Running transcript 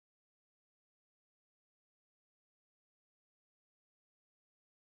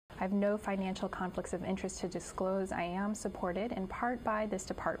I have no financial conflicts of interest to disclose. I am supported in part by this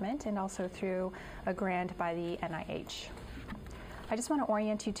department and also through a grant by the NIH. I just want to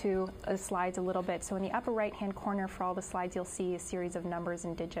orient you to the slides a little bit. So in the upper right-hand corner for all the slides, you'll see a series of numbers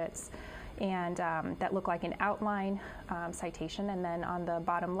and digits and that look like an outline citation. And then on the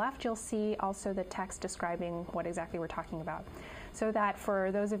bottom left, you'll see also the text describing what exactly we're talking about. So that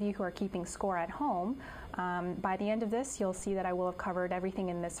for those of you who are keeping score at home, by the end of this, you'll see that I will have covered everything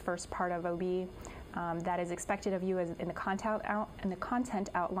in this first part of OB that is expected of you in the content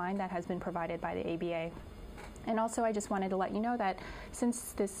outline that has been provided by the ABA. And also, I just wanted to let you know that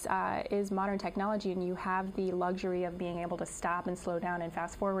since this is modern technology and you have the luxury of being able to stop and slow down and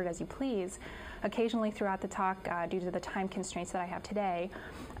fast forward as you please, occasionally throughout the talk, due to the time constraints that I have today,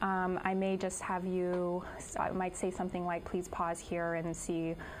 I may just have you, I might say something like, please pause here and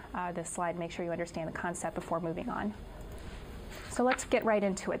see this slide, make sure you understand the concept before moving on. So let's get right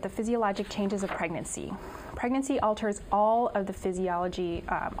into it. The physiologic changes of pregnancy. Pregnancy alters all of the physiology,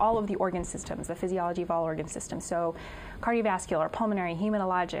 all of the organ systems, the physiology of all organ systems. So cardiovascular, pulmonary,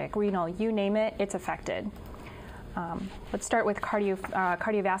 hematologic, renal, you name it, it's affected. Let's start with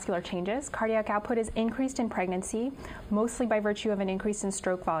cardiovascular changes. Cardiac output is increased in pregnancy, mostly by virtue of an increase in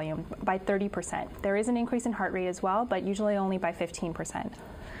stroke volume by 30%. There is an increase in heart rate as well, but usually only by 15%.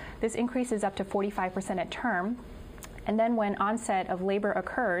 This increase is up to 45% at term. And then when onset of labor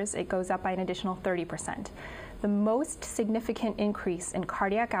occurs, it goes up by an additional 30%. The most significant increase in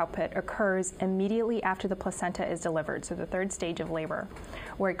cardiac output occurs immediately after the placenta is delivered, so the third stage of labor,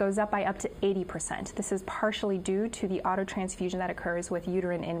 where it goes up by up to 80%. This is partially due to the autotransfusion that occurs with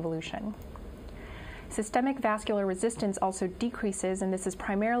uterine involution. Systemic vascular resistance also decreases, and this is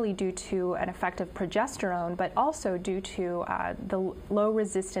primarily due to an effect of progesterone, but also due to the low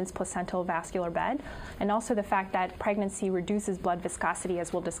resistance placental vascular bed, and also the fact that pregnancy reduces blood viscosity,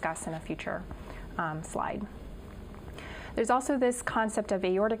 as we'll discuss in a future slide. There's also this concept of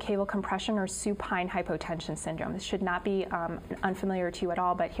aortic caval compression or supine hypotension syndrome. This should not be unfamiliar to you at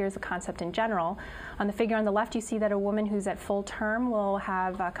all, but here's the concept in general. On the figure on the left, you see that a woman who's at full term will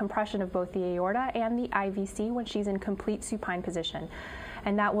have compression of both the aorta and the IVC when she's in complete supine position.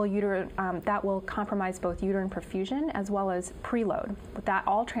 And that will compromise both uterine perfusion as well as preload. But that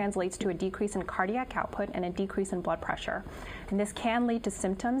all translates to a decrease in cardiac output and a decrease in blood pressure. And this can lead to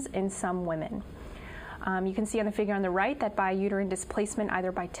symptoms in some women. You can see on the figure on the right that by uterine displacement,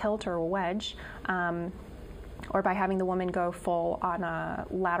 either by tilt or wedge, or by having the woman go full on a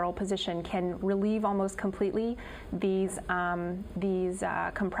lateral position, can relieve almost completely these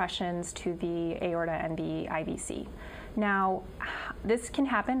compressions to the aorta and the IVC. Now, this can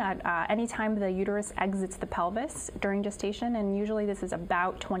happen at any time the uterus exits the pelvis during gestation, and usually this is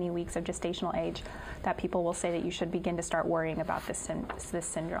about 20 weeks of gestational age that people will say that you should begin to start worrying about this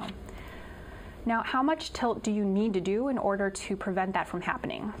syndrome. Now, how much tilt do you need to do in order to prevent that from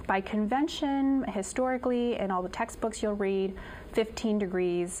happening? By convention, historically, in all the textbooks you'll read, 15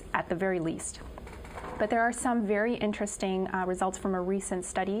 degrees at the very least. But there are some very interesting results from a recent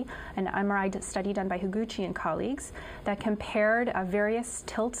study, an MRI study done by Higuchi and colleagues, that compared various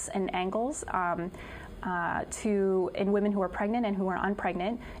tilts and angles in women who are pregnant and who are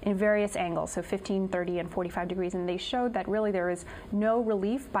unpregnant in various angles, so 15, 30, and 45 degrees, and they showed that really there is no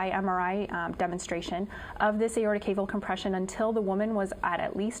relief by MRI demonstration of this aortic caval compression until the woman was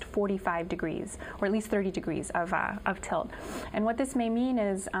at least 45 degrees, or at least 30 degrees of tilt. And what this may mean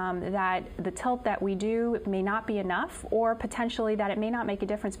is that the tilt that we do may not be enough, or potentially that it may not make a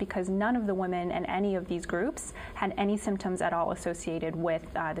difference because none of the women in any of these groups had any symptoms at all associated with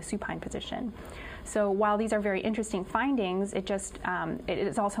the supine position. So while these are very interesting findings, it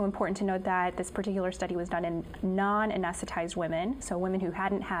is also important to note that this particular study was done in non-anesthetized women, so women who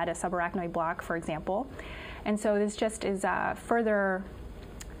hadn't had a subarachnoid block, for example. And so this just is further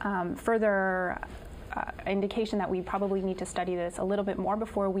indication that we probably need to study this a little bit more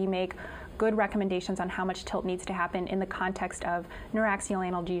before we make good recommendations on how much tilt needs to happen in the context of neuraxial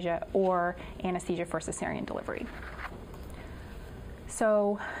analgesia or anesthesia for cesarean delivery.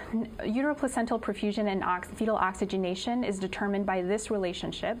 So uteroplacental perfusion and fetal oxygenation is determined by this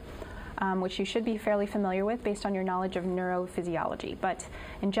relationship, which you should be fairly familiar with based on your knowledge of neurophysiology. But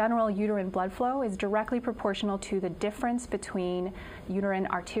in general, uterine blood flow is directly proportional to the difference between uterine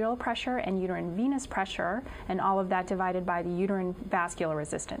arterial pressure and uterine venous pressure, and all of that divided by the uterine vascular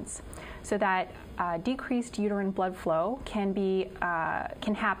resistance. So that decreased uterine blood flow can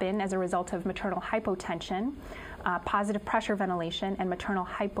happen as a result of maternal hypotension, positive pressure ventilation, and maternal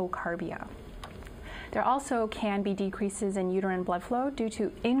hypocarbia. There also can be decreases in uterine blood flow due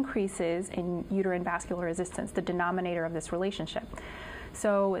to increases in uterine vascular resistance, the denominator of this relationship.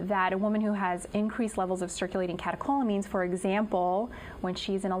 So that a woman who has increased levels of circulating catecholamines, for example, when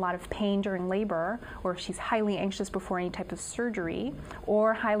she's in a lot of pain during labor, or if she's highly anxious before any type of surgery,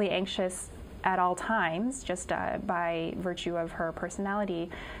 or highly anxious at all times, just by virtue of her personality,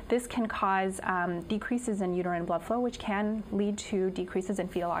 this can cause decreases in uterine blood flow, which can lead to decreases in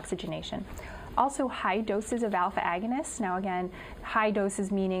fetal oxygenation. Also, high doses of alpha agonists. Now again, high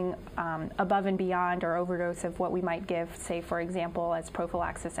doses meaning above and beyond or overdose of what we might give, say, for example, as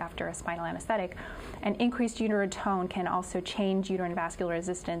prophylaxis after a spinal anesthetic. And increased uterine tone can also change uterine vascular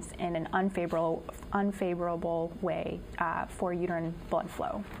resistance in an unfavorable way for uterine blood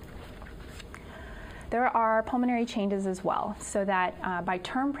flow. There are pulmonary changes as well, so that by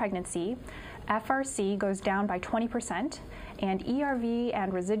term pregnancy, FRC goes down by 20%, and ERV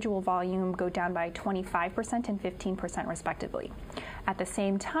and residual volume go down by 25% and 15% respectively. At the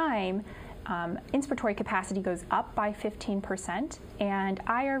same time, inspiratory capacity goes up by 15%, and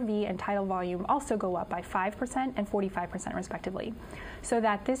IRV and tidal volume also go up by 5% and 45% respectively. So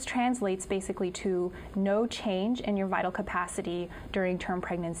that this translates basically to no change in your vital capacity during term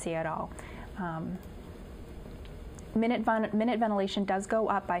pregnancy at all. Minute ventilation does go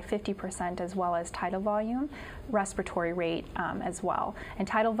up by 50%, as well as tidal volume, respiratory rate as well. And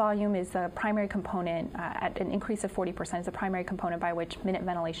tidal volume is the primary component, at an increase of 40%, is the primary component by which minute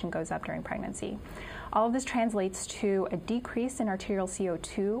ventilation goes up during pregnancy. All of this translates to a decrease in arterial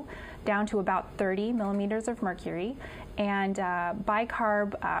CO2 down to about 30 millimeters of mercury, and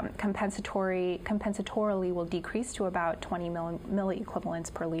bicarb compensatorily will decrease to about 20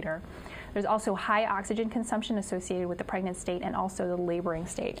 milliequivalents per liter. There's also high oxygen consumption associated with the pregnant state and also the laboring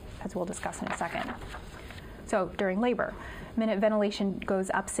state, as we'll discuss in a second. So during labor, minute ventilation goes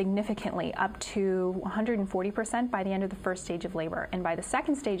up significantly, up to 140% by the end of the first stage of labor. And by the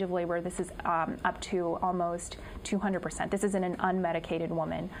second stage of labor, this is up to almost 200%. This is in an unmedicated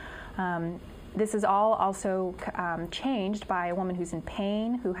woman. This is all also changed by a woman who's in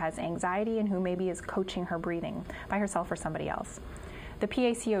pain, who has anxiety, and who maybe is coaching her breathing by herself or somebody else. The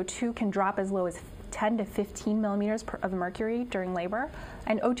PaCO2 can drop as low as 10 to 15 millimeters of mercury during labor,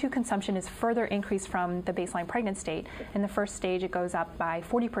 and O2 consumption is further increased from the baseline pregnant state. In the first stage, it goes up by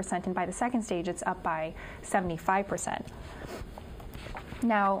 40%, and by the second stage, it's up by 75%.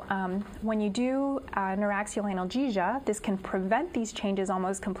 Now, when you do neuraxial analgesia, this can prevent these changes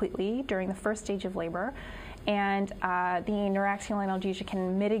almost completely during the first stage of labor, and the neuraxial analgesia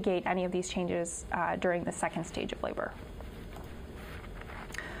can mitigate any of these changes during the second stage of labor.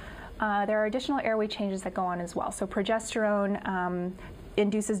 There are additional airway changes that go on as well. So progesterone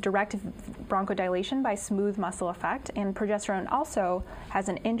induces direct bronchodilation by smooth muscle effect, and progesterone also has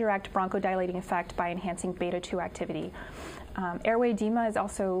an indirect bronchodilating effect by enhancing beta-2 activity. Airway edema is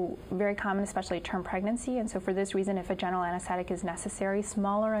also very common, especially at term pregnancy, and so for this reason, if a general anesthetic is necessary,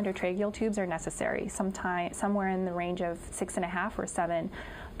 smaller endotracheal tubes are necessary, somewhere in the range of 6.5 or 7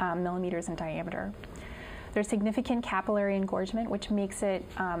 millimeters in diameter. There's significant capillary engorgement, which makes it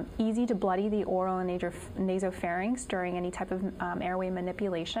easy to bloody the oral and nasopharynx during any type of airway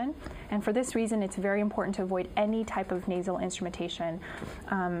manipulation. And for this reason, it's very important to avoid any type of nasal instrumentation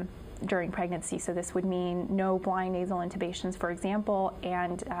during pregnancy. So this would mean no blind nasal intubations, for example,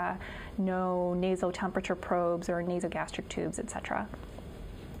 and no nasal temperature probes or nasogastric tubes, etc.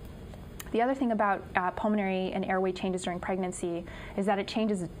 The other thing about pulmonary and airway changes during pregnancy is that it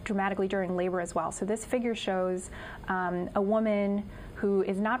changes dramatically during labor as well. So this figure shows a woman who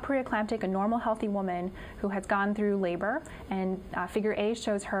is not preeclamptic, a normal healthy woman who has gone through labor, and figure A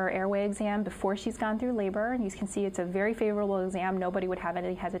shows her airway exam before she's gone through labor, and you can see it's a very favorable exam. Nobody would have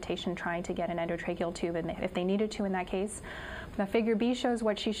any hesitation trying to get an endotracheal tube if they needed to in that case. Now figure B shows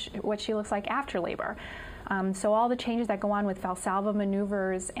what she looks like after labor. So all the changes that go on with Valsalva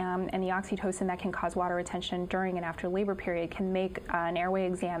maneuvers and the oxytocin that can cause water retention during and after labor period can make an airway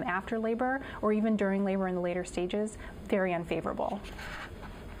exam after labor, or even during labor in the later stages, very unfavorable.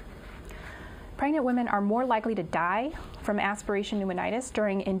 Pregnant women are more likely to die from aspiration pneumonitis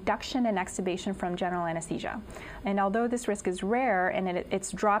during induction and extubation from general anesthesia. And although this risk is rare, and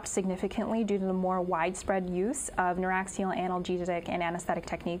it's dropped significantly due to the more widespread use of neuraxial analgesic and anesthetic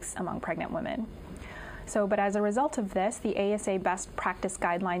techniques among pregnant women. But as a result of this, the ASA best practice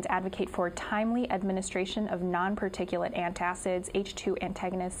guidelines advocate for timely administration of non-particulate antacids, H2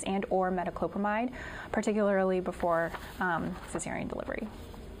 antagonists, and or metoclopramide, particularly before cesarean delivery.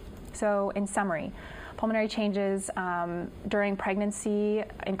 So in summary, pulmonary changes during pregnancy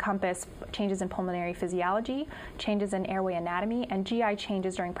encompass changes in pulmonary physiology, changes in airway anatomy, and GI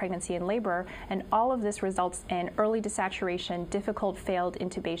changes during pregnancy and labor, and all of this results in early desaturation, difficult failed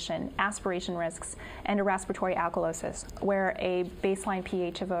intubation, aspiration risks, and a respiratory alkalosis, where a baseline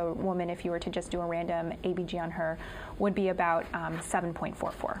pH of a woman, if you were to just do a random ABG on her, would be about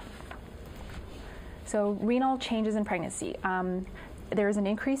 7.44. So renal changes in pregnancy. There is an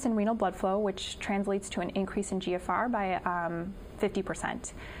increase in renal blood flow, which translates to an increase in GFR by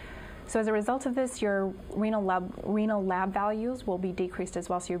 50%. So as a result of this, your renal lab values will be decreased as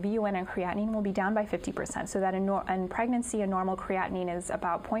well. So your BUN and creatinine will be down by 50%. So that in pregnancy, a normal creatinine is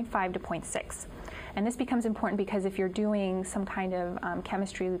about 0.5 to 0.6. And this becomes important because if you're doing some kind of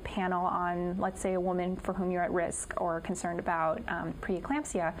chemistry panel on, let's say, a woman for whom you're at risk or concerned about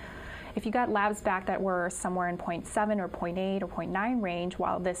preeclampsia, if you got labs back that were somewhere in 0.7 or 0.8 or 0.9 range,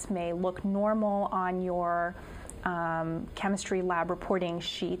 while this may look normal on your chemistry lab reporting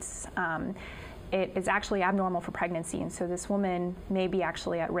sheets, it is actually abnormal for pregnancy, and so this woman may be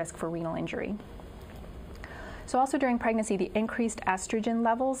actually at risk for renal injury. So also during pregnancy, the increased estrogen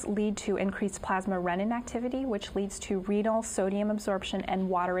levels lead to increased plasma renin activity, which leads to renal sodium absorption and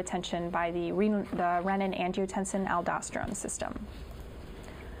water retention by the renin-angiotensin-aldosterone system.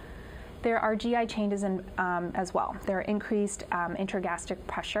 There are GI changes as well. There are increased intragastric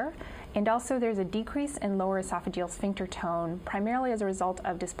pressure, and also there's a decrease in lower esophageal sphincter tone, primarily as a result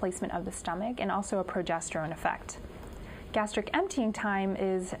of displacement of the stomach and also a progesterone effect. Gastric emptying time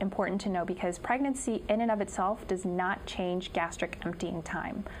is important to know because pregnancy in and of itself does not change gastric emptying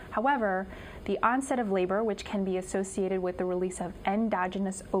time. However, the onset of labor, which can be associated with the release of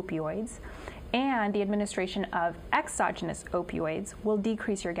endogenous opioids, and the administration of exogenous opioids will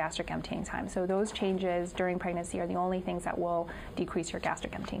decrease your gastric emptying time. So those changes during pregnancy are the only things that will decrease your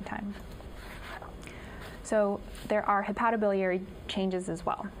gastric emptying time. So there are hepatobiliary changes as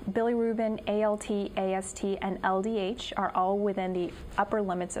well. Bilirubin, ALT, AST, and LDH are all within the upper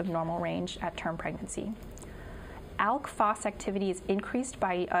limits of normal range at term pregnancy. ALK-Phos activity is increased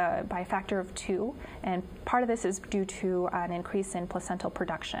by a factor of 2, and part of this is due to an increase in placental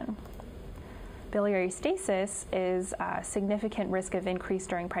production. Biliary stasis is a significant risk of increase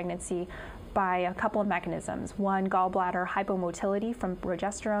during pregnancy by a couple of mechanisms. One, gallbladder hypomotility from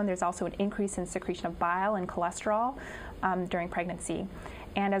progesterone. There's also an increase in secretion of bile and cholesterol during pregnancy.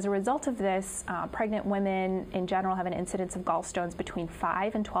 And as a result of this, pregnant women in general have an incidence of gallstones between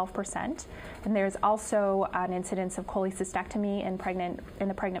 5 and 12%. And there's also an incidence of cholecystectomy in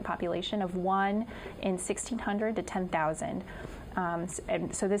the pregnant population of 1 in 1,600 to 10,000.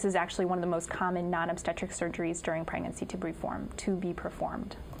 And so this is actually one of the most common non-obstetric surgeries during pregnancy to be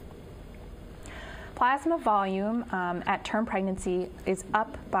performed. Plasma volume at term pregnancy is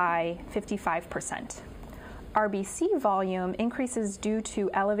up by 55%. RBC volume increases due to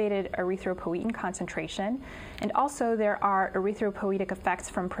elevated erythropoietin concentration, and also there are erythropoietic effects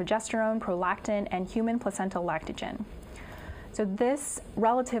from progesterone, prolactin, and human placental lactogen. So this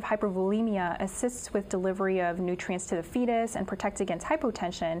relative hypervolemia assists with delivery of nutrients to the fetus and protects against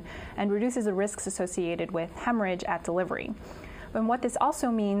hypotension and reduces the risks associated with hemorrhage at delivery. And what this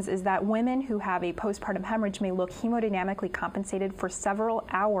also means is that women who have a postpartum hemorrhage may look hemodynamically compensated for several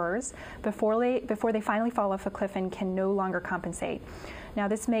hours before they finally fall off a cliff and can no longer compensate. Now,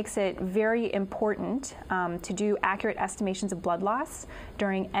 this makes it very important to do accurate estimations of blood loss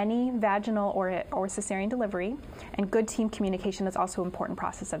during any vaginal or cesarean delivery, and good team communication is also an important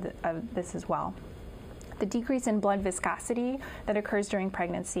process of this as well. The decrease in blood viscosity that occurs during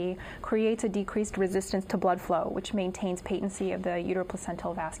pregnancy creates a decreased resistance to blood flow, which maintains patency of the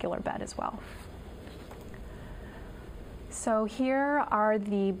uteroplacental vascular bed as well. So here are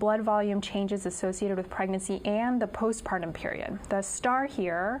the blood volume changes associated with pregnancy and the postpartum period. The star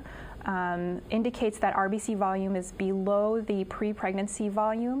here indicates that RBC volume is below the pre-pregnancy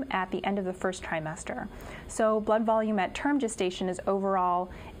volume at the end of the first trimester. So blood volume at term gestation is overall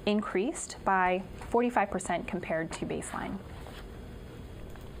increased by 45% compared to baseline.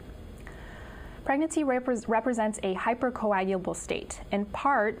 Pregnancy represents a hypercoagulable state, in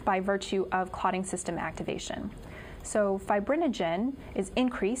part by virtue of clotting system activation. So fibrinogen is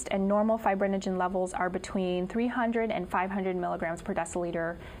increased, and normal fibrinogen levels are between 300 and 500 milligrams per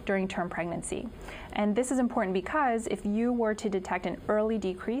deciliter during term pregnancy. And this is important because if you were to detect an early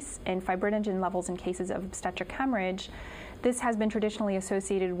decrease in fibrinogen levels in cases of obstetric hemorrhage, this has been traditionally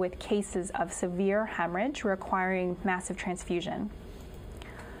associated with cases of severe hemorrhage requiring massive transfusion.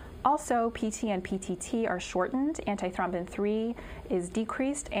 Also, PT and PTT are shortened, antithrombin 3 is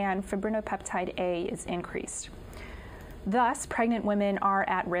decreased, and fibrinopeptide A is increased. Thus, pregnant women are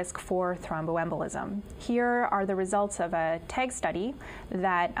at risk for thromboembolism. Here are the results of a TAG study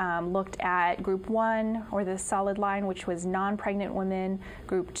that looked at group 1, or the solid line, which was non-pregnant women,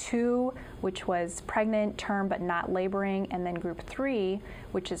 group 2, which was pregnant, term, but not laboring, and then group 3,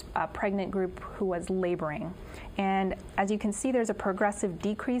 which is a pregnant group who was laboring. And as you can see, there's a progressive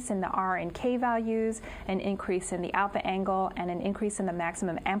decrease in the R and K values, an increase in the alpha angle, and an increase in the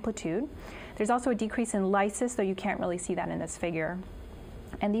maximum amplitude. There's also a decrease in lysis, though you can't really see that in this figure.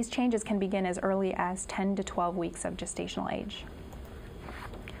 And these changes can begin as early as 10 to 12 weeks of gestational age.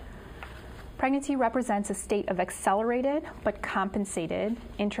 Pregnancy represents a state of accelerated but compensated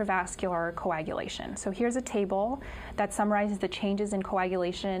intravascular coagulation. So here's a table that summarizes the changes in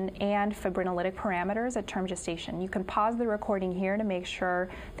coagulation and fibrinolytic parameters at term gestation. You can pause the recording here to make sure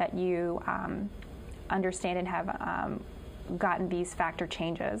that you understand and have gotten these factor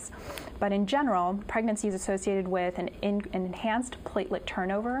changes. But in general, pregnancy is associated with an enhanced platelet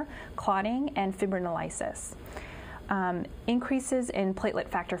turnover, clotting, and fibrinolysis. Increases in platelet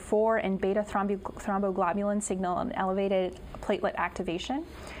factor 4 and beta thromboglobulin signal an elevated platelet activation,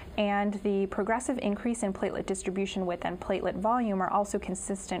 and the progressive increase in platelet distribution width and platelet volume are also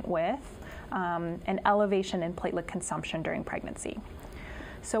consistent with an elevation in platelet consumption during pregnancy.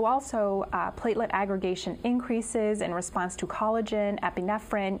 So also platelet aggregation increases in response to collagen,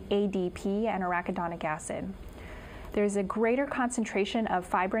 epinephrine, ADP, and arachidonic acid. There's a greater concentration of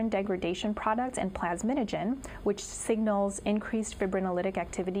fibrin degradation products and plasminogen, which signals increased fibrinolytic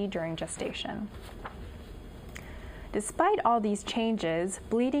activity during gestation. Despite all these changes,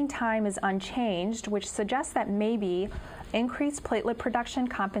 bleeding time is unchanged, which suggests that maybe increased platelet production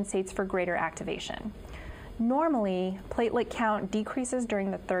compensates for greater activation. Normally, platelet count decreases during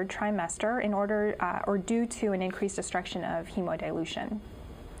the 3rd trimester in order or due to an increased destruction of hemodilution.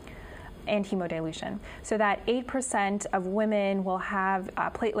 So that 8% of women will have a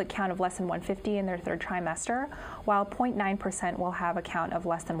platelet count of less than 150 in their 3rd trimester, while 0.9% will have a count of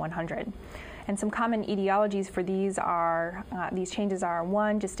less than 100. And some common etiologies for these changes are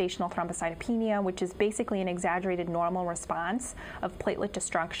 1, gestational thrombocytopenia, which is basically an exaggerated normal response of platelet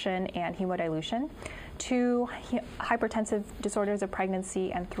destruction and hemodilution; 2, hypertensive disorders of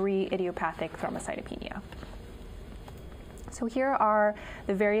pregnancy; and 3, idiopathic thrombocytopenia. So here are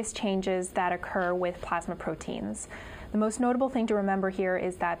the various changes that occur with plasma proteins. The most notable thing to remember here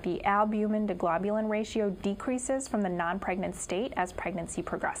is that the albumin to globulin ratio decreases from the non-pregnant state as pregnancy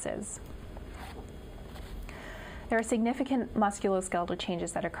progresses. There are significant musculoskeletal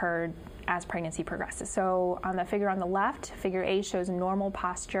changes that occurred as pregnancy progresses. So on the figure on the left, figure A shows normal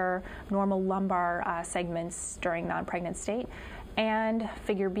posture, normal lumbar segments during non-pregnant state. And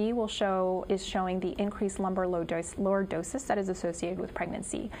figure B is showing the increased lumbar lordosis that is associated with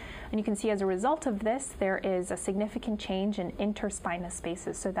pregnancy. And you can see as a result of this, there is a significant change in interspinous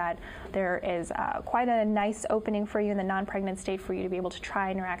spaces, so that there is quite a nice opening for you in the non-pregnant state for you to be able to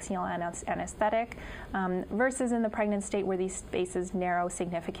try neuraxial anesthetic, versus in the pregnant state where these spaces narrow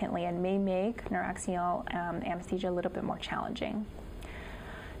significantly and may make neuraxial anesthesia a little bit more challenging.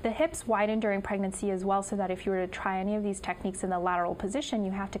 The hips widen during pregnancy as well, so that if you were to try any of these techniques in the lateral position,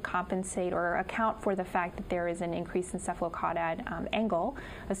 you have to compensate or account for the fact that there is an increase in cephalocaudad angle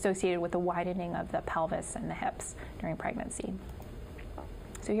associated with the widening of the pelvis and the hips during pregnancy.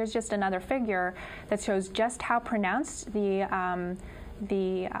 So here's just another figure that shows just how pronounced the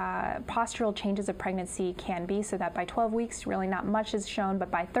postural changes of pregnancy can be, so that by 12 weeks, really not much is shown,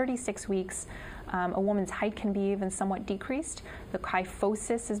 but by 36 weeks, a woman's height can be even somewhat decreased. The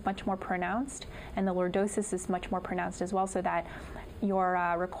kyphosis is much more pronounced, and the lordosis is much more pronounced as well, so that your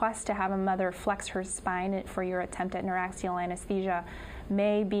request to have a mother flex her spine for your attempt at neuraxial anesthesia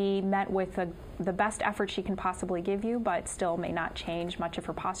may be met with the best effort she can possibly give you, but still may not change much of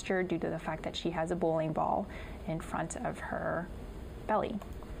her posture due to the fact that she has a bowling ball in front of her belly.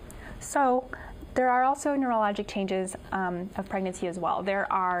 So there are also neurologic changes of pregnancy as well. There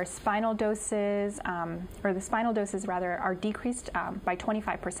are spinal doses, the spinal doses rather, are decreased by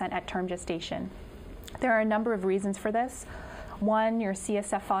 25% at term gestation. There are a number of reasons for this. 1, your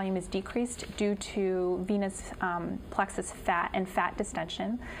CSF volume is decreased due to venous plexus fat and fat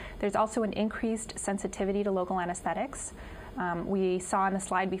distension. There's also an increased sensitivity to local anesthetics. We saw on the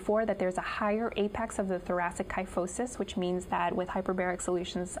slide before that there's a higher apex of the thoracic kyphosis, which means that with hyperbaric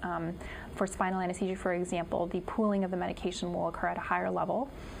solutions for spinal anesthesia, for example, the pooling of the medication will occur at a higher level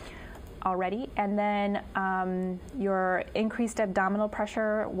already. And then your increased abdominal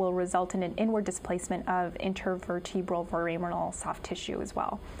pressure will result in an inward displacement of intervertebral foraminal soft tissue as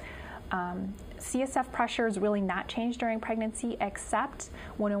well. CSF pressure is really not changed during pregnancy except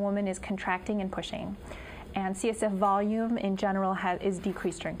when a woman is contracting and pushing. And CSF volume in general is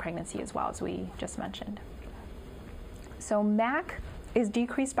decreased during pregnancy as well, as we just mentioned. So MAC is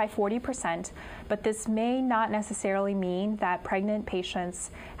decreased by 40%, but this may not necessarily mean that pregnant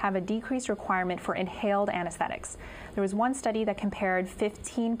patients have a decreased requirement for inhaled anesthetics. There was one study that compared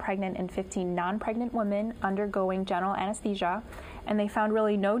 15 pregnant and 15 non-pregnant women undergoing general anesthesia, and they found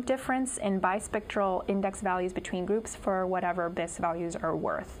really no difference in bispectral index values between groups for whatever BIS values are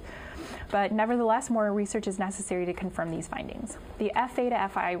worth. But nevertheless, more research is necessary to confirm these findings. The FA to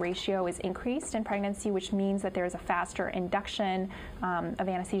FI ratio is increased in pregnancy, which means that there is a faster induction of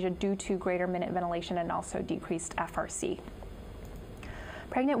anesthesia due to greater minute ventilation and also decreased FRC.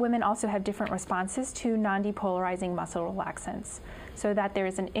 Pregnant women also have different responses to non-depolarizing muscle relaxants, so that there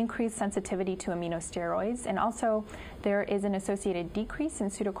is an increased sensitivity to aminosteroids, and also there is an associated decrease in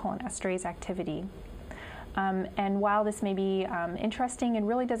pseudocholinesterase activity. And while this may be interesting, it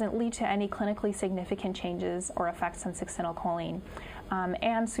really doesn't lead to any clinically significant changes or effects on succinylcholine.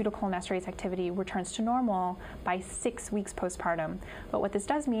 And pseudocholinesterase activity returns to normal by 6 weeks postpartum. But what this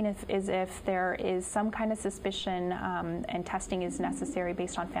does mean is if there is some kind of suspicion and testing is necessary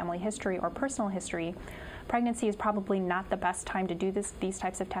based on family history or personal history, pregnancy is probably not the best time to do these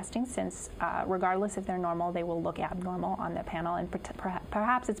types of testing, since regardless if they're normal, they will look abnormal on the panel, and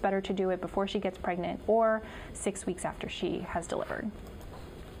perhaps it's better to do it before she gets pregnant or 6 weeks after she has delivered.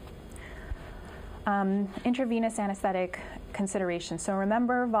 Intravenous anesthetic considerations. So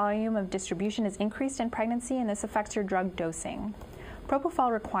remember, volume of distribution is increased in pregnancy, and this affects your drug dosing.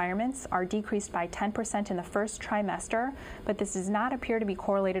 Propofol requirements are decreased by 10% in the first trimester, but this does not appear to be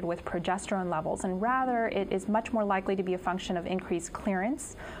correlated with progesterone levels, and rather it is much more likely to be a function of increased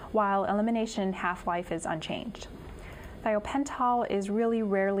clearance, while elimination half-life is unchanged. Thiopental is really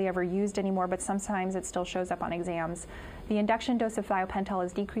rarely ever used anymore, but sometimes it still shows up on exams. The induction dose of thiopental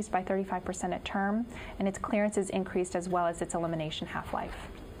is decreased by 35% at term, and its clearance is increased as well as its elimination half-life.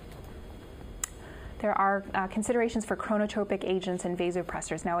 There are considerations for chronotropic agents and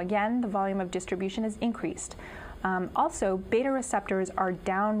vasopressors. Now again, the volume of distribution is increased. Also, beta receptors are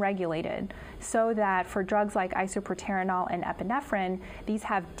downregulated, so that for drugs like isoproterenol and epinephrine, these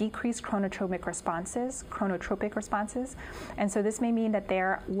have decreased chronotropic responses, and so this may mean that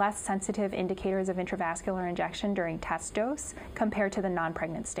they're less sensitive indicators of intravascular injection during test dose compared to the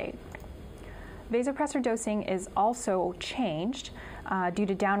non-pregnant state. Vasopressor dosing is also changed due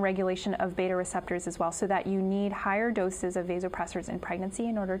to downregulation of beta receptors as well, so that you need higher doses of vasopressors in pregnancy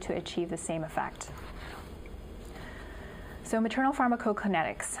in order to achieve the same effect. So maternal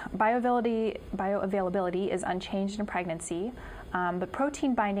pharmacokinetics. Bioavailability is unchanged in pregnancy, but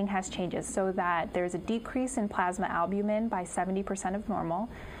protein binding has changes, so that there's a decrease in plasma albumin by 70% of normal.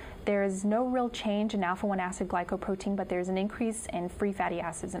 There is no real change in alpha-1 acid glycoprotein, but there's an increase in free fatty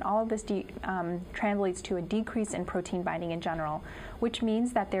acids, and all of this translates to a decrease in protein binding in general, which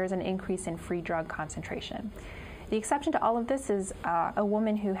means that there's an increase in free drug concentration. The exception to all of this is a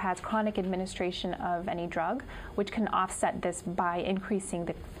woman who has chronic administration of any drug, which can offset this by increasing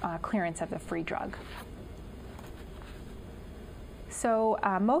the clearance of the free drug. So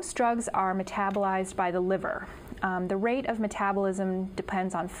most drugs are metabolized by the liver. The rate of metabolism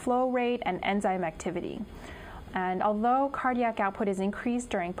depends on flow rate and enzyme activity. And although cardiac output is increased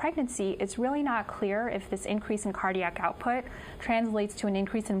during pregnancy, it's really not clear if this increase in cardiac output translates to an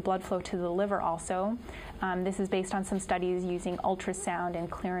increase in blood flow to the liver also. This is based on some studies using ultrasound and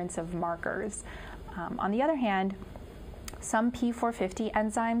clearance of markers. On the other hand, some P450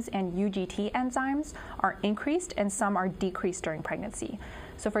 enzymes and UGT enzymes are increased and some are decreased during pregnancy.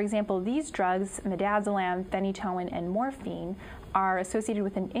 So for example, these drugs, midazolam, phenytoin, and morphine, are associated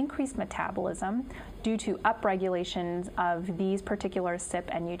with an increased metabolism due to upregulation of these particular CYP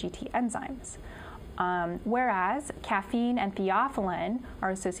and UGT enzymes. Whereas caffeine and theophylline are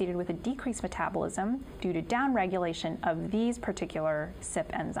associated with a decreased metabolism due to downregulation of these particular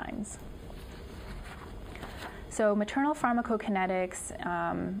CYP enzymes. So maternal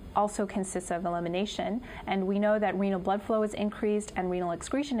pharmacokinetics also consists of elimination, and we know that renal blood flow is increased and renal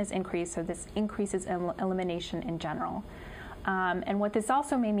excretion is increased, so this increases elimination in general. And what this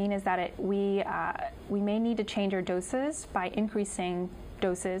also may mean is that we may need to change our doses by increasing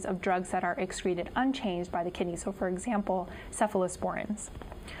doses of drugs that are excreted unchanged by the kidney. So for example, cephalosporins.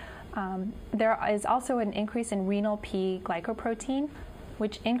 There is also an increase in renal P glycoprotein,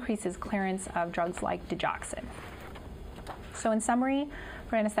 which increases clearance of drugs like digoxin. So in summary,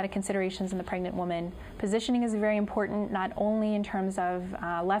 for anesthetic considerations in the pregnant woman, positioning is very important, not only in terms of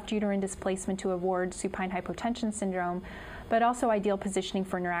left uterine displacement to avoid supine hypotension syndrome, but also ideal positioning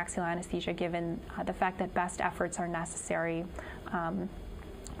for neuroaxial anesthesia, given the fact that best efforts are necessary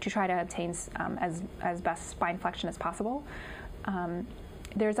to try to obtain as best spine flexion as possible.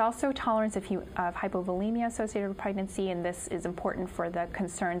 There's also tolerance of hypovolemia associated with pregnancy, and this is important for the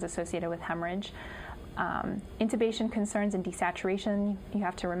concerns associated with hemorrhage. Intubation concerns and desaturation you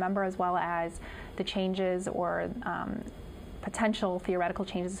have to remember, as well as the changes or potential theoretical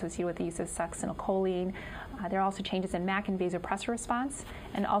changes associated with the use of succinylcholine. There are also changes in MAC and vasopressor response,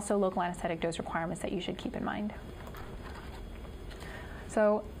 and also local anesthetic dose requirements that you should keep in mind.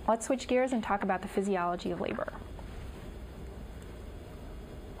 So let's switch gears and talk about the physiology of labor.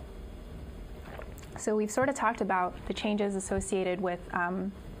 So we've sort of talked about the changes associated with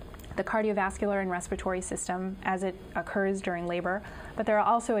the cardiovascular and respiratory system as it occurs during labor, but there are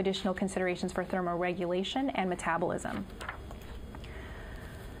also additional considerations for thermoregulation and metabolism.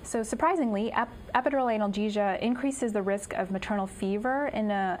 So surprisingly, epidural analgesia increases the risk of maternal fever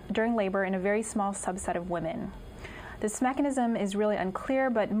during labor in a very small subset of women. This mechanism is really unclear,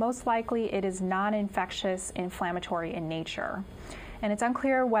 but most likely it is non-infectious, inflammatory in nature. And it's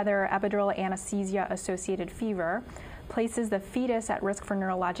unclear whether epidural anesthesia-associated fever places the fetus at risk for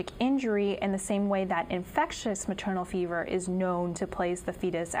neurologic injury in the same way that infectious maternal fever is known to place the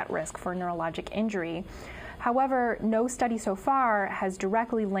fetus at risk for neurologic injury. However, no study so far has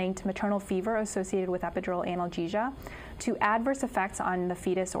directly linked maternal fever associated with epidural analgesia to adverse effects on the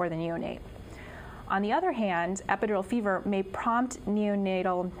fetus or the neonate. On the other hand, epidural fever may prompt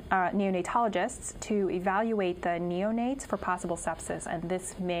neonatologists to evaluate the neonates for possible sepsis, and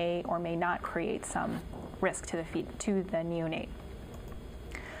this may or may not create some risk to the neonate.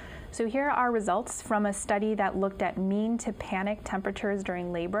 So here are results from a study that looked at mean to panic temperatures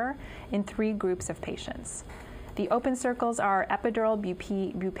during labor in 3 groups of patients. The open circles are epidural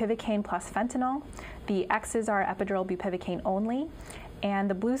bupivacaine plus fentanyl. The X's are epidural bupivacaine only. And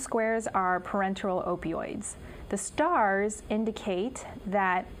the blue squares are parenteral opioids. The stars indicate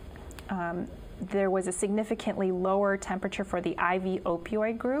that there was a significantly lower temperature for the IV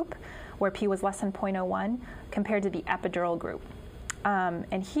opioid group, where P was less than 0.01, compared to the epidural group.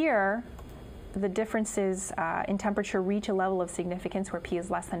 And here, the differences in temperature reach a level of significance where P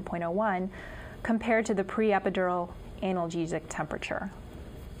is less than 0.01, compared to the pre-epidural analgesic temperature.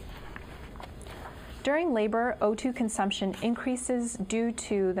 During labor, O2 consumption increases due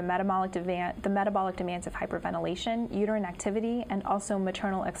to the metabolic demands of hyperventilation, uterine activity, and also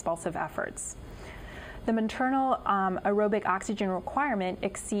maternal expulsive efforts. The maternal aerobic oxygen requirement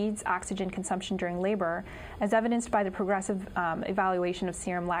exceeds oxygen consumption during labor, as evidenced by the progressive evaluation of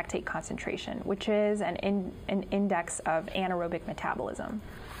serum lactate concentration, which is an index of anaerobic metabolism.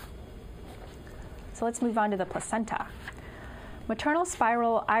 So let's move on to the placenta. Maternal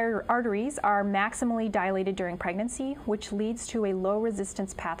spiral arteries are maximally dilated during pregnancy, which leads to a low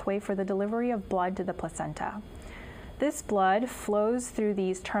resistance pathway for the delivery of blood to the placenta. This blood flows through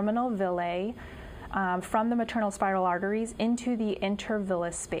these terminal villi from the maternal spiral arteries into the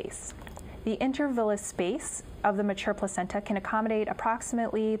intervillous space. The intervillous space of the mature placenta can accommodate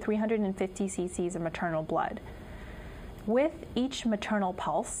approximately 350 cc's of maternal blood. With each maternal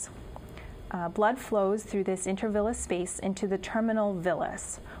pulse, blood flows through this intervillous space into the terminal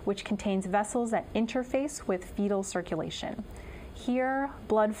villus, which contains vessels that interface with fetal circulation. Here,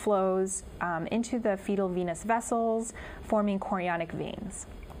 blood flows into the fetal venous vessels, forming chorionic veins.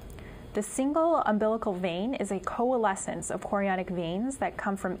 The single umbilical vein is a coalescence of chorionic veins that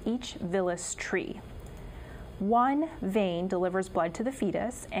come from each villus tree. One vein delivers blood to the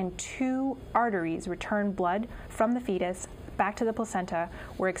fetus, and 2 arteries return blood from the fetus back to the placenta,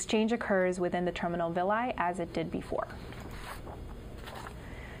 where exchange occurs within the terminal villi as it did before.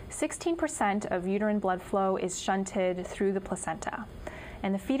 16% of uterine blood flow is shunted through the placenta,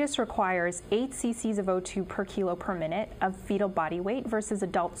 and the fetus requires 8 cc's of O2 per kilo per minute of fetal body weight versus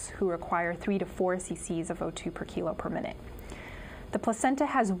adults who require 3 to 4 cc's of O2 per kilo per minute. The placenta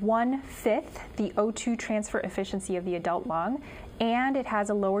has 1/5 the O2 transfer efficiency of the adult lung, and it has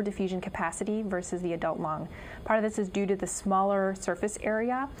a lower diffusion capacity versus the adult lung. Part of this is due to the smaller surface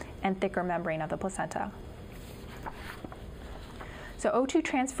area and thicker membrane of the placenta. So O2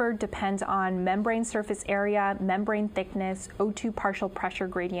 transfer depends on membrane surface area, membrane thickness, O2 partial pressure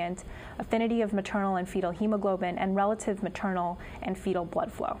gradient, affinity of maternal and fetal hemoglobin, and relative maternal and fetal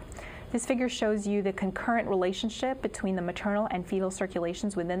blood flow. This figure shows you the concurrent relationship between the maternal and fetal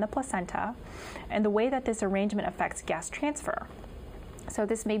circulations within the placenta and the way that this arrangement affects gas transfer. So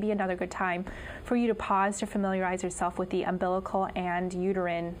this may be another good time for you to pause to familiarize yourself with the umbilical and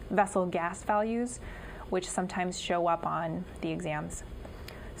uterine vessel gas values, which sometimes show up on the exams.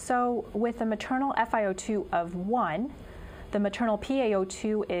 So with a maternal FiO2 of 1, the maternal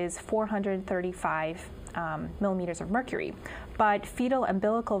PaO2 is 435 millimeters of mercury. but fetal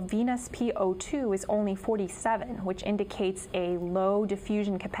umbilical venous PO2 is only 47, which indicates a low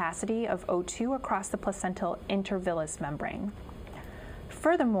diffusion capacity of O2 across the placental intervillous membrane.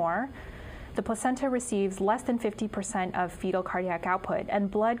 Furthermore, the placenta receives less than 50% of fetal cardiac output,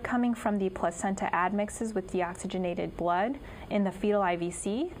 and blood coming from the placenta admixes with deoxygenated blood in the fetal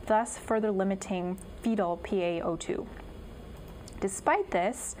IVC, thus further limiting fetal PaO2. Despite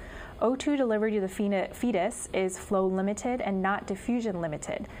this, O2 delivery to the fetus is flow limited and not diffusion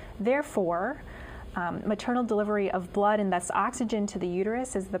limited. Therefore, maternal delivery of blood and thus oxygen to the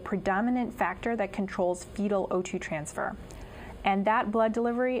uterus is the predominant factor that controls fetal O2 transfer. And that blood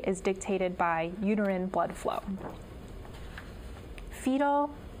delivery is dictated by uterine blood flow. Fetal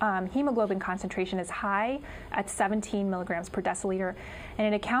hemoglobin concentration is high at 17 milligrams per deciliter,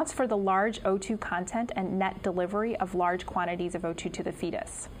 and it accounts for the large O2 content and net delivery of large quantities of O2 to the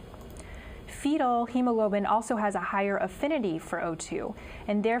fetus. Fetal hemoglobin also has a higher affinity for O2,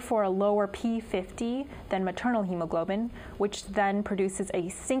 and therefore a lower P50 than maternal hemoglobin, which then produces a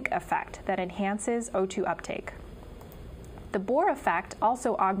sink effect that enhances O2 uptake. The Bohr effect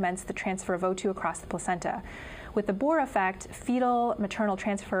also augments the transfer of O2 across the placenta. With the Bohr effect, fetal-maternal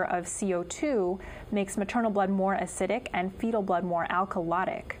transfer of CO2 makes maternal blood more acidic and fetal blood more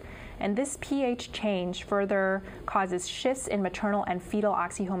alkalotic. And this pH change further causes shifts in maternal and fetal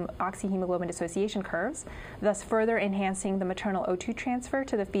oxyhemoglobin dissociation curves, thus further enhancing the maternal O2 transfer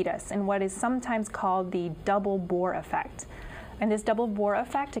to the fetus in what is sometimes called the double Bohr effect. And this double Bohr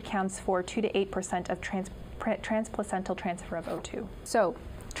effect accounts for 2 to 8% of transplacental transfer of O2. So,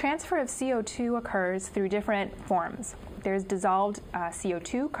 transfer of CO2 occurs through different forms. There's dissolved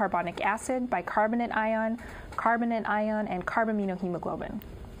CO2, carbonic acid, bicarbonate ion, and carbaminohemoglobin.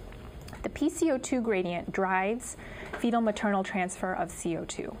 The PCO2 gradient drives fetal-maternal transfer of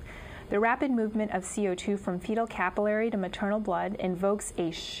CO2. The rapid movement of CO2 from fetal capillary to maternal blood invokes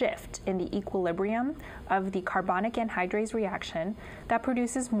a shift in the equilibrium of the carbonic anhydrase reaction that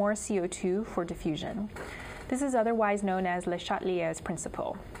produces more CO2 for diffusion. This is otherwise known as Le Chatelier's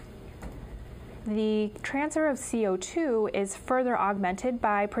principle. The transfer of CO2 is further augmented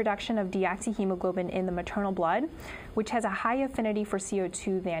by production of deoxyhemoglobin in the maternal blood, which has a high affinity for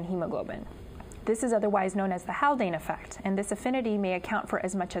CO2 than hemoglobin. This is otherwise known as the Haldane effect, and this affinity may account for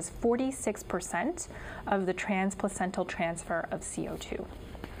as much as 46% of the transplacental transfer of CO2.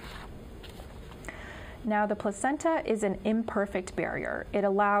 Now, the placenta is an imperfect barrier. It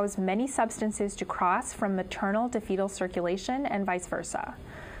allows many substances to cross from maternal to fetal circulation and vice versa.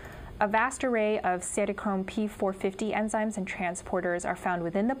 A vast array of cytochrome P450 enzymes and transporters are found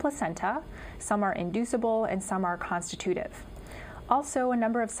within the placenta. Some are inducible and some are constitutive. Also, a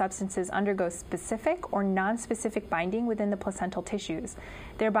number of substances undergo specific or non-specific binding within the placental tissues,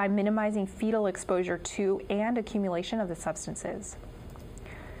 thereby minimizing fetal exposure to and accumulation of the substances.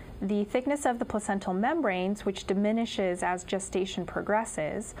 The thickness of the placental membranes, which diminishes as gestation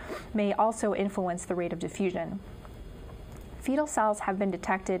progresses, may also influence the rate of diffusion. Fetal cells have been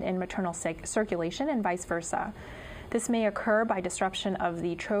detected in maternal circulation and vice versa. This may occur by disruption of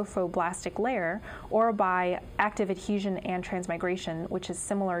the trophoblastic layer or by active adhesion and transmigration, which is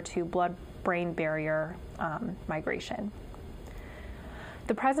similar to blood-brain barrier migration.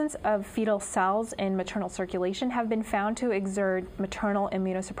 The presence of fetal cells in maternal circulation have been found to exert maternal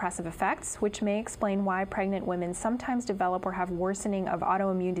immunosuppressive effects, which may explain why pregnant women sometimes develop or have worsening of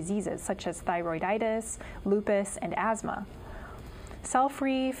autoimmune diseases such as thyroiditis, lupus, and asthma.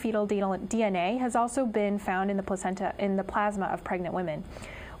 Cell-free fetal DNA has also been found in the plasma of pregnant women,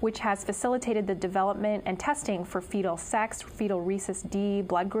 which has facilitated the development and testing for fetal sex, fetal rhesus D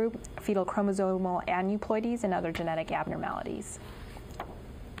blood group, fetal chromosomal aneuploidies, and other genetic abnormalities.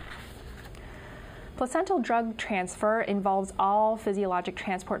 Placental drug transfer involves all physiologic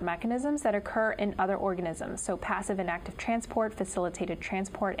transport mechanisms that occur in other organisms, so passive and active transport, facilitated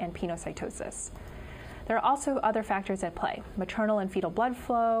transport, and penocytosis. There are also other factors at play: maternal and fetal blood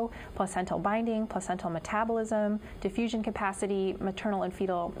flow, placental binding, placental metabolism, diffusion capacity, maternal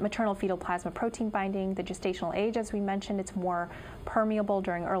fetal plasma protein binding, the gestational age, as we mentioned, it's more permeable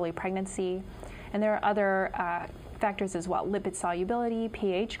during early pregnancy. And there are other factors as well: lipid solubility,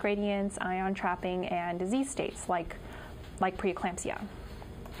 pH gradients, ion trapping, and disease states like preeclampsia.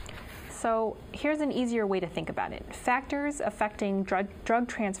 So here's an easier way to think about it. Factors affecting drug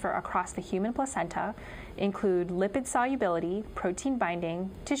transfer across the human placenta include lipid solubility, protein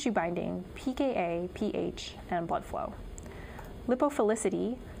binding, tissue binding, pKa, pH, and blood flow.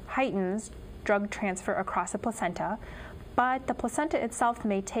 Lipophilicity heightens drug transfer across the placenta, but the placenta itself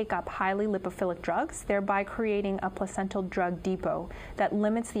may take up highly lipophilic drugs, thereby creating a placental drug depot that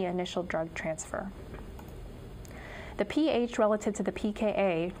limits the initial drug transfer. The pH relative to the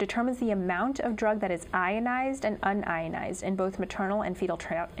pKa determines the amount of drug that is ionized and unionized in both maternal and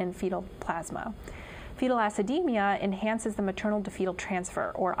fetal plasma. Fetal acidemia enhances the maternal to fetal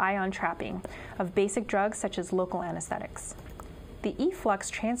transfer, or ion trapping, of basic drugs such as local anesthetics. The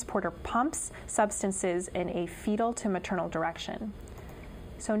efflux transporter pumps substances in a fetal to maternal direction.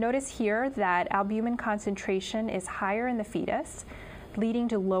 So notice here that albumin concentration is higher in the fetus, leading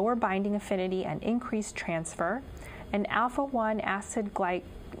to lower binding affinity and increased transfer, and alpha-1 acid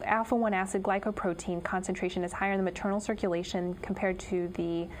glycoprotein concentration is higher in the maternal circulation compared to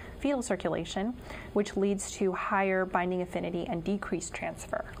the fetal circulation, which leads to higher binding affinity and decreased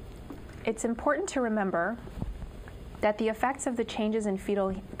transfer. It's important to remember that the effects of the changes in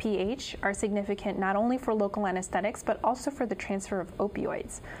fetal pH are significant not only for local anesthetics, but also for the transfer of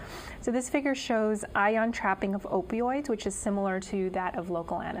opioids. So this figure shows ion trapping of opioids, which is similar to that of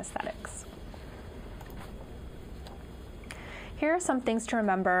local anesthetics. Here are some things to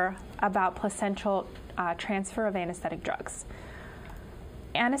remember about placental transfer of anesthetic drugs.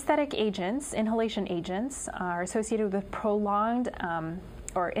 Anesthetic agents, inhalation agents, are associated with prolonged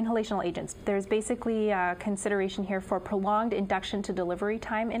or inhalational agents. There's basically a consideration here for prolonged induction to delivery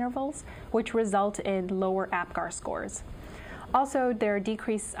time intervals, which result in lower APGAR scores. Also,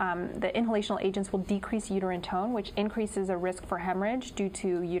 the inhalational agents will decrease uterine tone, which increases a risk for hemorrhage due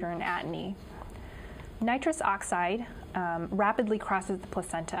to uterine atony. Nitrous oxide rapidly crosses the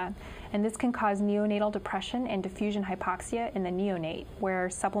placenta, and this can cause neonatal depression and diffusion hypoxia in the neonate, where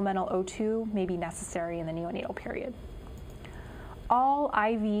supplemental O2 may be necessary in the neonatal period. All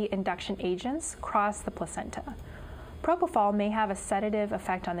IV induction agents cross the placenta. Propofol may have a sedative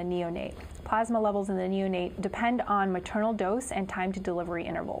effect on the neonate. Plasma levels in the neonate depend on maternal dose and time to delivery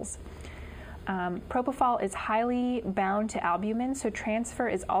intervals. Propofol is highly bound to albumin, so transfer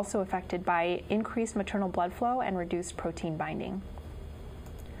is also affected by increased maternal blood flow and reduced protein binding.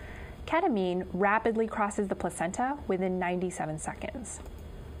 Ketamine rapidly crosses the placenta within 97 seconds.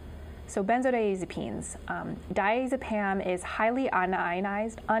 So benzodiazepines. Diazepam is highly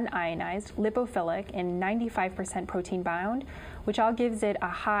unionized, lipophilic, and 95% protein bound, which all gives it a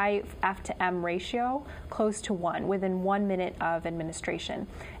high F to M ratio, close to 1, within 1 minute of administration.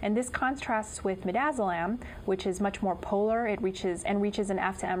 And this contrasts with midazolam, which is much more polar. It reaches an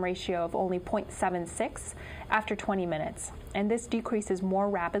F to M ratio of only 0.76 after 20 minutes. And this decreases more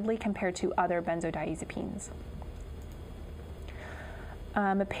rapidly compared to other benzodiazepines.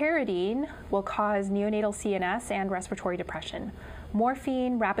 Meperidine will cause neonatal CNS and respiratory depression.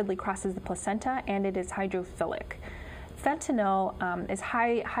 Morphine rapidly crosses the placenta, and it is hydrophilic. Fentanyl is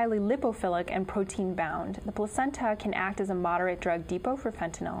highly lipophilic and protein bound. The placenta can act as a moderate drug depot for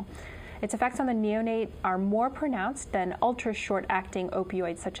fentanyl. Its effects on the neonate are more pronounced than ultra-short-acting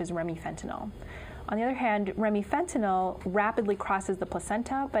opioids such as remifentanil. On the other hand, remifentanil rapidly crosses the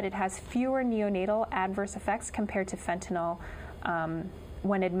placenta, but it has fewer neonatal adverse effects compared to fentanyl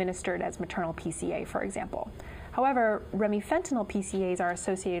when administered as maternal PCA, for example. However, remifentanil PCAs are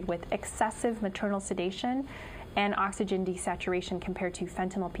associated with excessive maternal sedation and oxygen desaturation compared to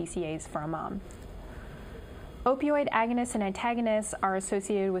fentanyl PCAs for a mom. Opioid agonists and antagonists are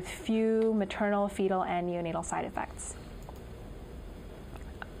associated with few maternal, fetal, and neonatal side effects.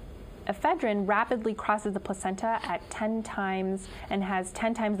 Ephedrine rapidly crosses the placenta at 10 times and has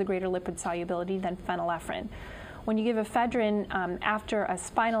 10 times the greater lipid solubility than phenylephrine. When you give ephedrine after a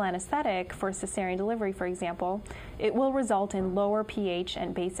spinal anesthetic for cesarean delivery, for example, it will result in lower pH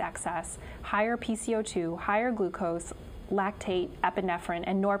and base excess, higher PCO2, higher glucose, lactate, epinephrine,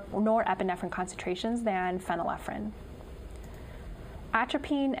 and norepinephrine concentrations than phenylephrine.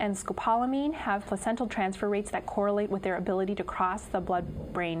 Atropine and scopolamine have placental transfer rates that correlate with their ability to cross the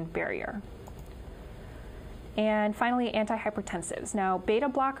blood-brain barrier. And finally, antihypertensives. Now, beta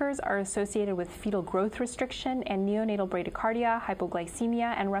blockers are associated with fetal growth restriction and neonatal bradycardia,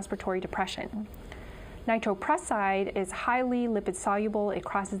 hypoglycemia, and respiratory depression. Nitroprusside is highly lipid soluble. It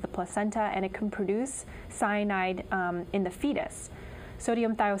crosses the placenta, and it can produce cyanide in the fetus.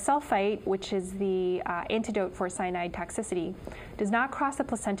 Sodium thiosulfate, which is the antidote for cyanide toxicity, does not cross the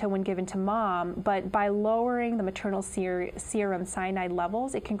placenta when given to mom, but by lowering the maternal serum cyanide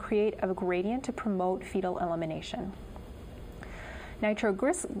levels, it can create a gradient to promote fetal elimination.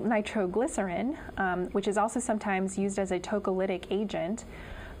 Nitroglycerin, which is also sometimes used as a tocolytic agent,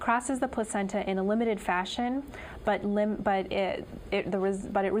 crosses the placenta in a limited fashion, but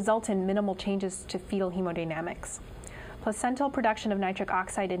it results in minimal changes to fetal hemodynamics. Placental production of nitric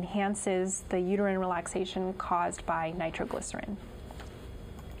oxide enhances the uterine relaxation caused by nitroglycerin.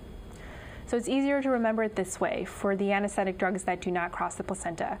 So it's easier to remember it this way for the anesthetic drugs that do not cross the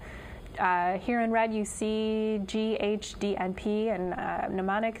placenta. Here in red you see GHDNP, and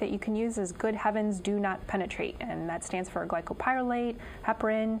mnemonic that you can use is good heavens do not penetrate, and that stands for glycopyrrolate,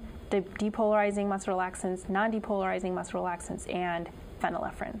 heparin, depolarizing muscle relaxants, non-depolarizing muscle relaxants, and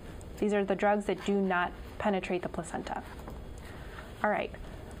phenylephrine. These are the drugs that do not penetrate the placenta. All right,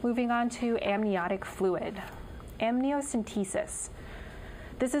 moving on to amniotic fluid. Amniocentesis.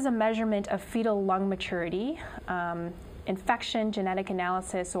 This is a measurement of fetal lung maturity, infection, genetic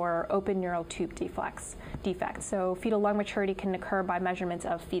analysis, or open neural tube defects. So fetal lung maturity can occur by measurements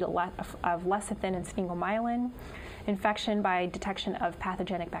of of lecithin and sphingomyelin, infection by detection of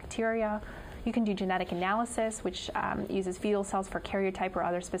pathogenic bacteria. You can do genetic analysis, which uses fetal cells for karyotype or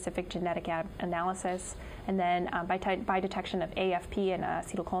other specific genetic analysis. And then by detection of AFP and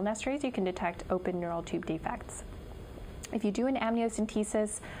acetylcholinesterase, you can detect open neural tube defects. If you do an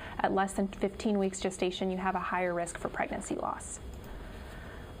amniocentesis at less than 15 weeks gestation, you have a higher risk for pregnancy loss.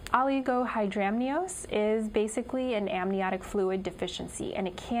 Oligohydramnios is basically an amniotic fluid deficiency, and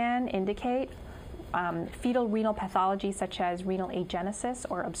it can indicate fetal renal pathology such as renal agenesis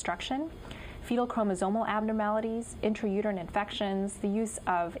or obstruction, fetal chromosomal abnormalities, intrauterine infections, the use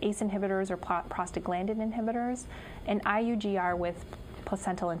of ACE inhibitors or prostaglandin inhibitors, and IUGR with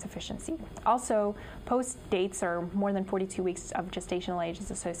placental insufficiency. Also, post dates or more than 42 weeks of gestational age is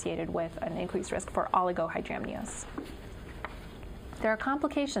associated with an increased risk for oligohydramnios. There are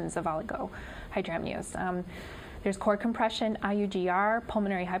complications of oligohydramnios. There's cord compression, IUGR,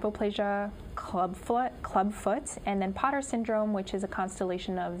 pulmonary hypoplasia, clubfoot, and then Potter syndrome, which is a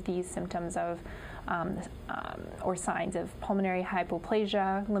constellation of these symptoms of or signs of pulmonary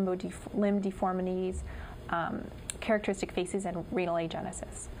hypoplasia, limb deformities, characteristic faces, and renal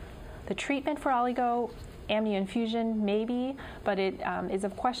agenesis. The treatment for oligo amnioinfusion may be, but it is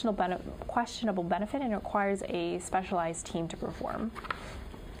of questionable benefit and requires a specialized team to perform.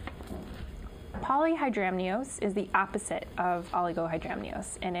 Polyhydramnios is the opposite of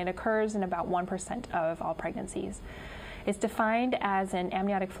oligohydramnios, and it occurs in about 1% of all pregnancies. It's defined as an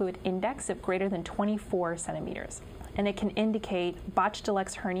amniotic fluid index of greater than 24 centimeters, and it can indicate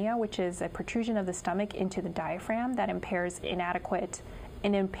Botchdalex hernia, which is a protrusion of the stomach into the diaphragm that impairs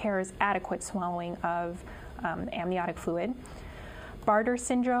adequate swallowing of amniotic fluid, Bartter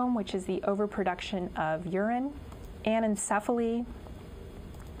syndrome, which is the overproduction of urine, anencephaly,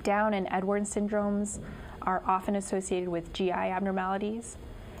 Down and Edwards syndromes are often associated with GI abnormalities.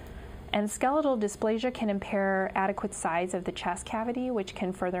 And skeletal dysplasia can impair adequate size of the chest cavity, which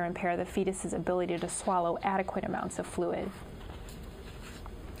can further impair the fetus's ability to swallow adequate amounts of fluid.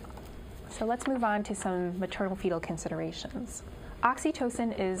 So let's move on to some maternal fetal considerations.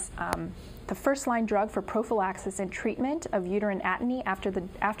 Oxytocin is the first-line drug for prophylaxis and treatment of uterine atony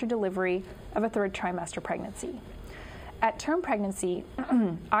after delivery of a third trimester pregnancy. At term pregnancy,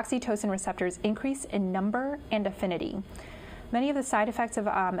 oxytocin receptors increase in number and affinity. Many of the side effects of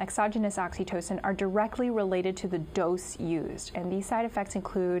exogenous oxytocin are directly related to the dose used, and these side effects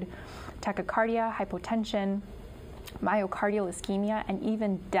include tachycardia, hypotension, myocardial ischemia, and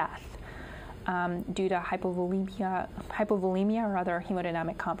even death due to hypovolemia or other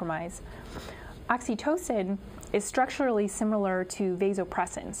hemodynamic compromise. Oxytocin is structurally similar to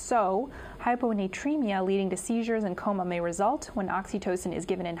vasopressin, so hyponatremia leading to seizures and coma may result when oxytocin is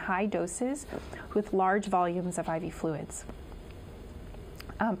given in high doses with large volumes of IV fluids.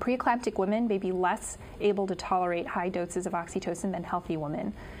 Preeclamptic women may be less able to tolerate high doses of oxytocin than healthy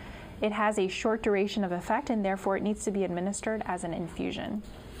women. It has a short duration of effect, and therefore it needs to be administered as an infusion.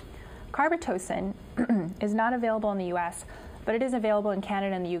 Carbetocin is not available in the US, but it is available in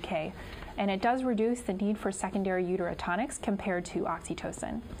Canada and the UK, and it does reduce the need for secondary uterotonics compared to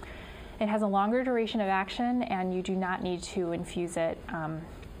oxytocin. It has a longer duration of action, and you do not need to infuse it.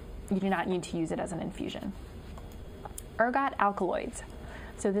 You do not need to use it as an infusion. Ergot alkaloids.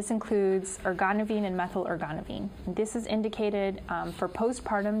 So this includes ergonovine and methylergonovine. This is indicated for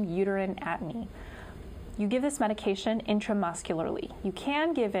postpartum uterine atony. You give this medication intramuscularly. You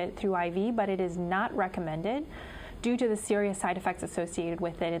can give it through IV, but it is not recommended due to the serious side effects associated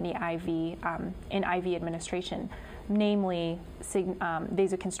with it in the IV administration, namely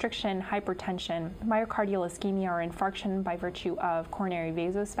vasoconstriction, hypertension, myocardial ischemia or infarction by virtue of coronary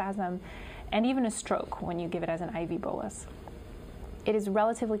vasospasm, and even a stroke when you give it as an IV bolus. It is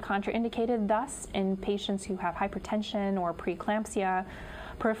relatively contraindicated, thus, in patients who have hypertension or preeclampsia,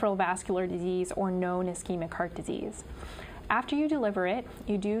 peripheral vascular disease, or known ischemic heart disease. After you deliver it,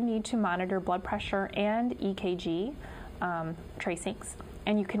 you do need to monitor blood pressure and EKG tracings,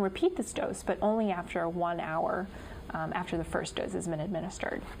 and you can repeat this dose, but only after 1 hour after the first dose has been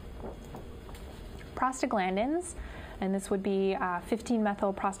administered. Prostaglandins, and this would be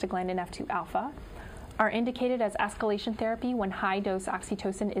 15-methylprostaglandin F2 alpha, are indicated as escalation therapy when high-dose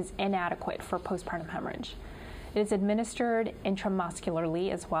oxytocin is inadequate for postpartum hemorrhage. It is administered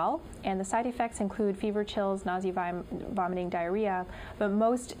intramuscularly as well, and the side effects include fever, chills, nausea, vomiting, diarrhea, but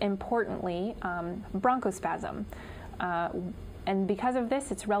most importantly, bronchospasm. And because of this,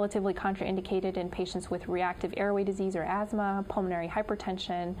 it's relatively contraindicated in patients with reactive airway disease or asthma, pulmonary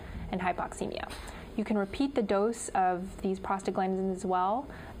hypertension, and hypoxemia. You can repeat the dose of these prostaglandins as well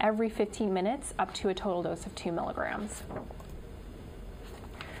every 15 minutes up to a total dose of 2 milligrams.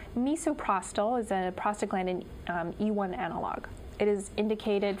 Misoprostol is a prostaglandin E1 analog. It is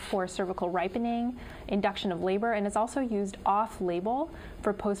indicated for cervical ripening, induction of labor, and is also used off-label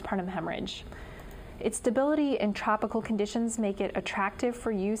for postpartum hemorrhage. Its stability in tropical conditions make it attractive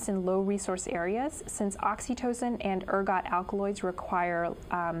for use in low-resource areas, since oxytocin and ergot alkaloids require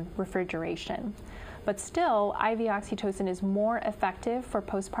refrigeration. But still, IV oxytocin is more effective for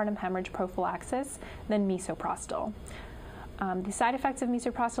postpartum hemorrhage prophylaxis than misoprostol. The side effects of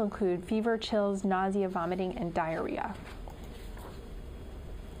misoprostol include fever, chills, nausea, vomiting, and diarrhea.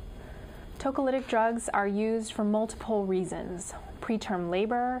 Tocolytic drugs are used for multiple reasons: preterm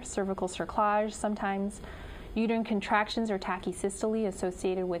labor, cervical cerclage sometimes, uterine contractions or tachysystole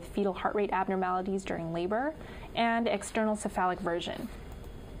associated with fetal heart rate abnormalities during labor, and external cephalic version.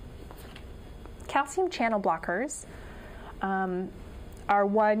 Calcium channel blockers are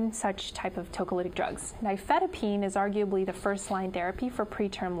one such type of tocolytic drugs. Nifedipine is arguably the first-line therapy for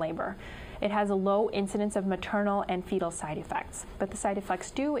preterm labor. It has a low incidence of maternal and fetal side effects, but the side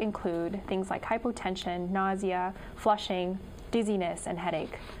effects do include things like hypotension, nausea, flushing, dizziness, and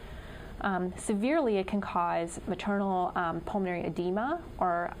headache. Severely, it can cause maternal pulmonary edema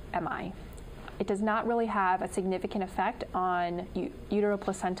or MI. It does not really have a significant effect on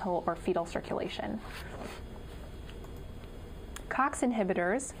uteroplacental or fetal circulation. COX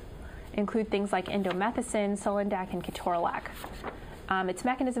inhibitors include things like indomethacin, Solandac, and ketorolac. Its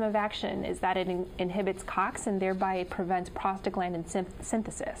mechanism of action is that it inhibits COX and thereby prevents prostaglandin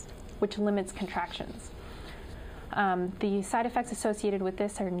synthesis, which limits contractions. The side effects associated with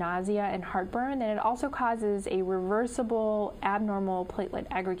this are nausea and heartburn, and it also causes a reversible abnormal platelet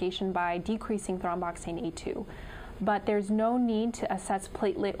aggregation by decreasing thromboxane A2. But there's no need to assess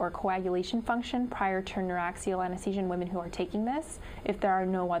platelet or coagulation function prior to neuraxial anesthesia in women who are taking this if there are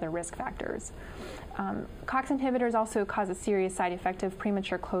no other risk factors. COX inhibitors also cause a serious side effect of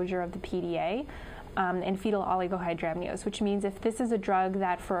premature closure of the PDA and fetal oligohydramnios, which means if this is a drug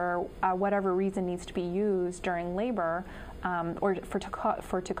that for whatever reason needs to be used during labor or for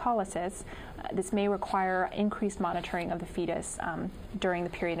tocolysis, this may require increased monitoring of the fetus during the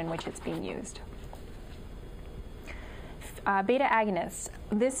period in which it's being used. Beta agonists.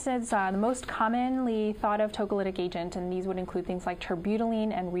 This is the most commonly thought of tocolytic agent, and these would include things like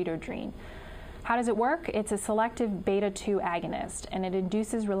terbutaline and ridodrine. How does it work? It's a selective beta-2 agonist, and it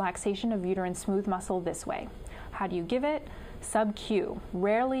induces relaxation of uterine smooth muscle this way. How do you give it? Sub-Q.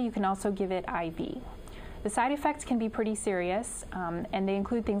 Rarely, you can also give it IV. The side effects can be pretty serious, and they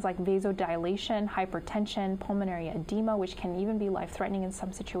include things like vasodilation, hypertension, pulmonary edema, which can even be life-threatening in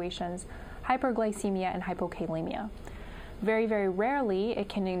some situations, hyperglycemia, and hypokalemia. Very, very rarely, it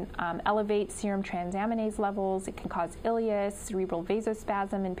can elevate serum transaminase levels. It can cause ileus, cerebral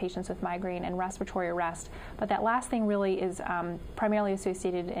vasospasm in patients with migraine, and respiratory arrest. But that last thing really is primarily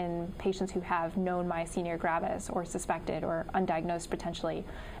associated in patients who have known myasthenia gravis or suspected or undiagnosed potentially,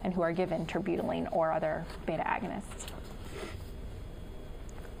 and who are given terbutaline or other beta agonists.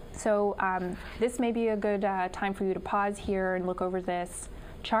 So this may be a good time for you to pause here and look over this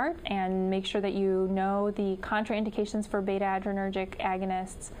chart and make sure that you know the contraindications for beta-adrenergic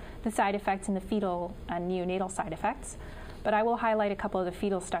agonists, the side effects, and the fetal and neonatal side effects. But I will highlight a couple of the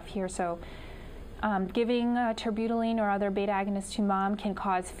fetal stuff here. So giving terbutaline or other beta agonists to mom can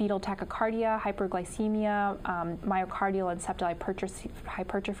cause fetal tachycardia, hyperglycemia, myocardial and septal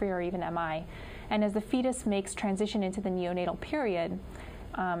hypertrophy, or even MI. And as the fetus makes transition into the neonatal period,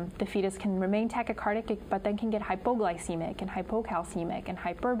 the fetus can remain tachycardic, but then can get hypoglycemic and hypocalcemic and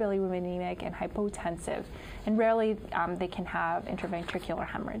hyperbilirubinemia and hypotensive. And rarely they can have intraventricular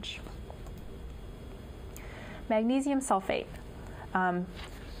hemorrhage. Magnesium sulfate.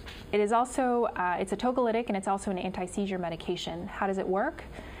 It is also, it's a tocolytic, and it's also an anti-seizure medication. How does it work?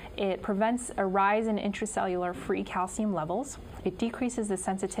 It prevents a rise in intracellular free calcium levels. It decreases the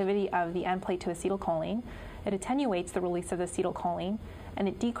sensitivity of the end plate to acetylcholine. It attenuates the release of acetylcholine, and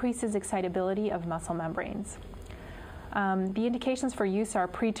it decreases excitability of muscle membranes. The indications for use are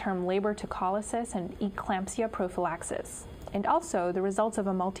preterm labor tocolysis and eclampsia prophylaxis. And also, the results of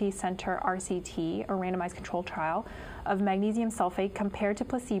a multi-center RCT, or randomized controlled trial, of magnesium sulfate compared to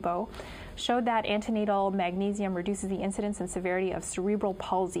placebo showed that antenatal magnesium reduces the incidence and severity of cerebral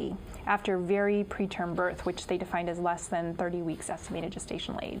palsy after very preterm birth, which they defined as less than 30 weeks estimated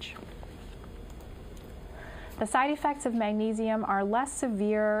gestational age. The side effects of magnesium are less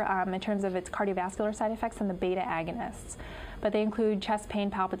severe in terms of its cardiovascular side effects than the beta agonists, but they include chest pain,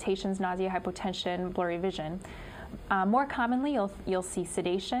 palpitations, nausea, hypotension, blurry vision. More commonly, you'll see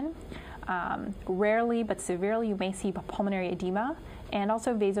sedation. Rarely but severely, you may see pulmonary edema and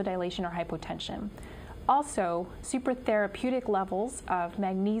also vasodilation or hypotension. Also, supratherapeutic levels of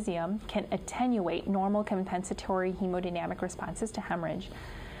magnesium can attenuate normal compensatory hemodynamic responses to hemorrhage.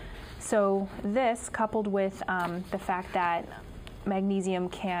 So this, coupled with the fact that magnesium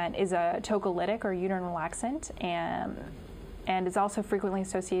is a tocolytic or uterine relaxant, and is also frequently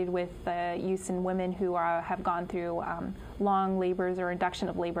associated with the use in women who have gone through long labors or induction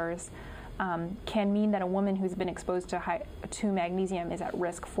of labors, can mean that a woman who's been exposed to magnesium is at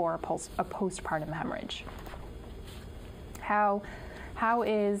risk for a postpartum hemorrhage. How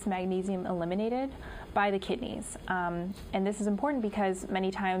is magnesium eliminated? By the kidneys. And this is important because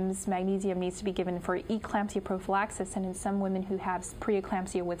many times magnesium needs to be given for eclampsia prophylaxis, and in some women who have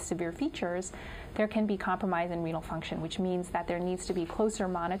preeclampsia with severe features, there can be compromise in renal function, which means that there needs to be closer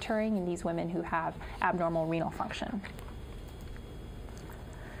monitoring in these women who have abnormal renal function.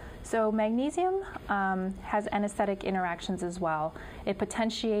 So magnesium has anesthetic interactions as well. It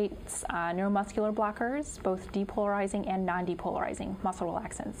potentiates neuromuscular blockers, both depolarizing and non-depolarizing muscle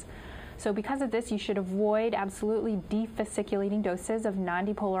relaxants. So because of this, you should avoid absolutely defasciculating doses of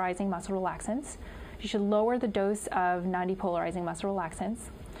non-depolarizing muscle relaxants. You should lower the dose of non-depolarizing muscle relaxants.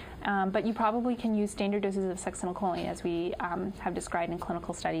 But you probably can use standard doses of succinylcholine, as we have described in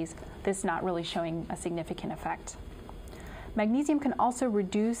clinical studies, this not really showing a significant effect. Magnesium can also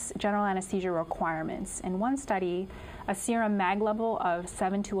reduce general anesthesia requirements. In one study, a serum mag level of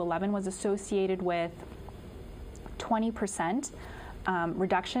 7 to 11 was associated with 20%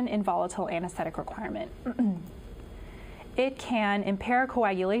 reduction in volatile anesthetic requirement. It can impair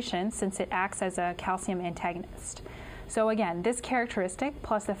coagulation since it acts as a calcium antagonist. So again, this characteristic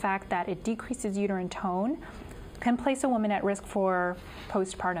plus the fact that it decreases uterine tone can place a woman at risk for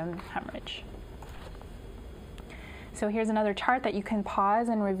postpartum hemorrhage. So here's another chart that you can pause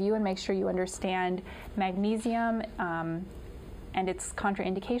and review and make sure you understand magnesium and its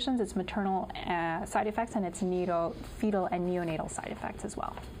contraindications, its maternal side effects, and its fetal and neonatal side effects as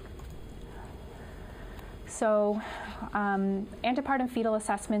well. So antepartum fetal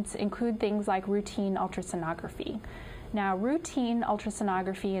assessments include things like routine ultrasonography. Now, routine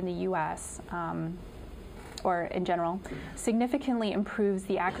ultrasonography in the U.S., or in general, significantly improves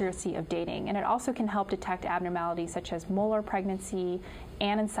the accuracy of dating, and it also can help detect abnormalities such as molar pregnancy,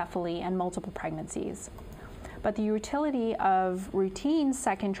 anencephaly, and multiple pregnancies. But the utility of routine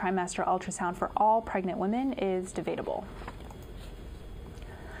second trimester ultrasound for all pregnant women is debatable.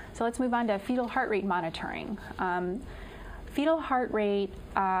 So let's move on to fetal heart rate monitoring. Fetal heart rate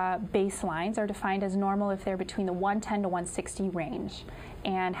baselines are defined as normal if they're between the 110 to 160 range.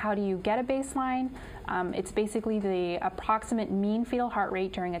 And how do you get a baseline? It's basically the approximate mean fetal heart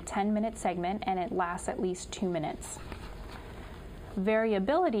rate during a 10-minute segment, and it lasts at least 2 minutes.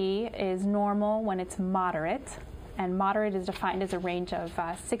 Variability is normal when it's moderate, and moderate is defined as a range of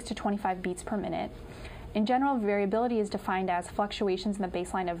 6 to 25 beats per minute. In general, variability is defined as fluctuations in the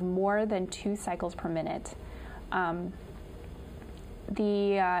baseline of more than 2 cycles per minute. An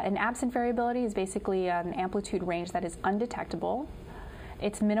absent variability is basically an amplitude range that is undetectable.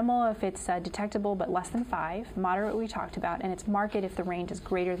 It's minimal if it's detectable but less than 5, moderate we talked about, and it's marked if the range is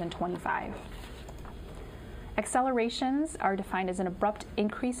greater than 25. Accelerations are defined as an abrupt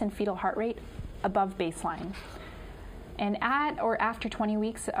increase in fetal heart rate above baseline. And at or after 20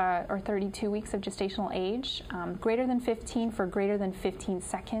 weeks or 32 weeks of gestational age, greater than 15 for greater than 15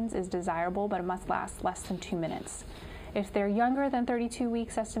 seconds is desirable, but it must last less than 2 minutes. If they're younger than 32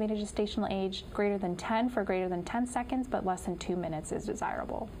 weeks estimated gestational age, greater than 10 for greater than 10 seconds, but less than 2 minutes is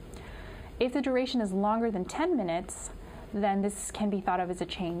desirable. If the duration is longer than 10 minutes, then this can be thought of as a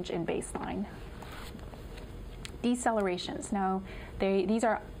change in baseline. Decelerations. Now, these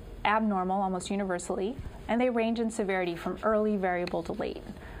are abnormal almost universally, and they range in severity from early, variable to late.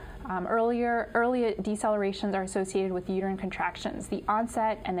 Early decelerations are associated with uterine contractions. The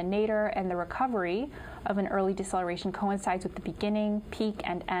onset and the nadir and the recovery of an early deceleration coincides with the beginning, peak,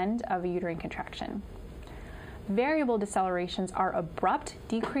 and end of a uterine contraction. Variable decelerations are abrupt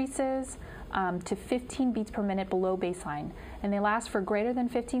decreases to 15 beats per minute below baseline, and they last for greater than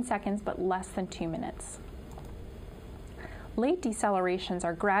 15 seconds but less than 2 minutes. Late decelerations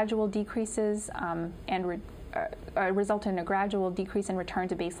are gradual decreases and result in a gradual decrease in return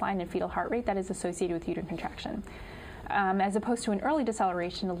to baseline in fetal heart rate that is associated with uterine contraction. As opposed to an early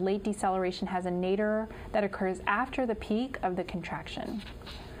deceleration, a late deceleration has a nadir that occurs after the peak of the contraction.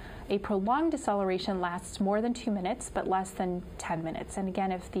 A prolonged deceleration lasts more than 2 minutes, but less than 10 minutes. And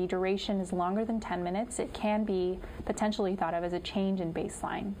again, if the duration is longer than 10 minutes, it can be potentially thought of as a change in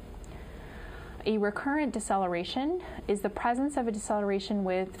baseline. A recurrent deceleration is the presence of a deceleration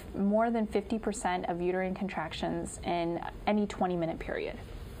with more than 50% of uterine contractions in any 20-minute period.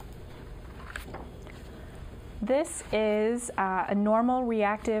 This is a normal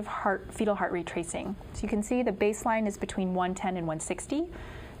reactive fetal heart rate tracing. So you can see the baseline is between 110 and 160.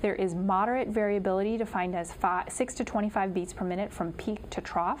 There is moderate variability defined as 6 to 25 beats per minute from peak to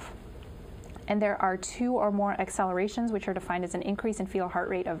trough. And there are 2 or more accelerations, which are defined as an increase in fetal heart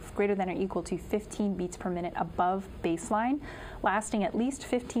rate of greater than or equal to 15 beats per minute above baseline, lasting at least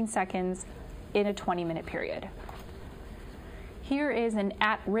 15 seconds in a 20-minute period. Here is an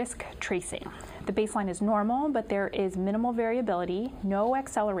at-risk tracing. The baseline is normal, but there is minimal variability, no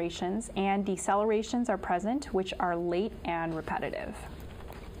accelerations, and decelerations are present, which are late and repetitive.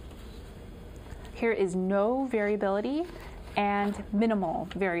 Here is no variability and minimal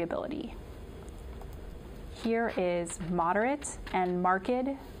variability. Here is moderate and marked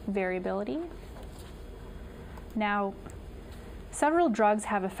variability. Now, several drugs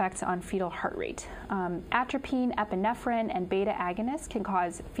have effects on fetal heart rate. Atropine, epinephrine, and beta agonists can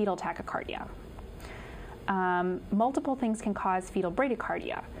cause fetal tachycardia. Multiple things can cause fetal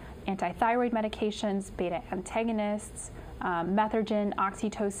bradycardia. Antithyroid medications, beta antagonists, methergin,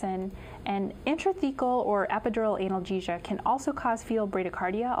 oxytocin, and intrathecal or epidural analgesia can also cause fetal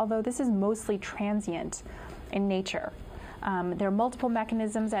bradycardia, although this is mostly transient in nature. There are multiple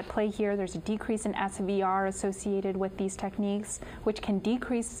mechanisms at play here. There's a decrease in SVR associated with these techniques, which can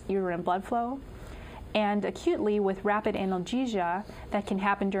decrease uterine blood flow. And acutely, with rapid analgesia that can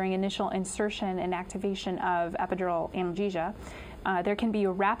happen during initial insertion and activation of epidural analgesia, there can be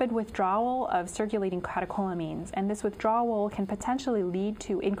a rapid withdrawal of circulating catecholamines, and this withdrawal can potentially lead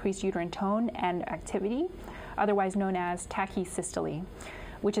to increased uterine tone and activity, otherwise known as tachysystole,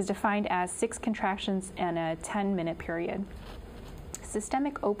 which is defined as 6 contractions in a 10-minute period.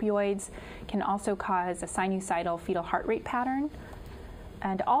 Systemic opioids can also cause a sinusoidal fetal heart rate pattern,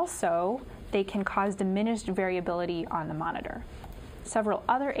 and also they can cause diminished variability on the monitor. Several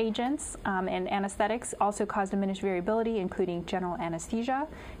other agents and anesthetics also cause diminished variability, including general anesthesia,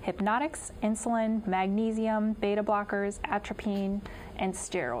 hypnotics, insulin, magnesium, beta blockers, atropine, and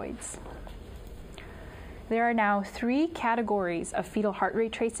steroids. There are now 3 categories of fetal heart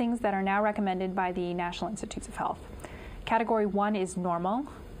rate tracings that are now recommended by the National Institutes of Health. Category 1 is normal,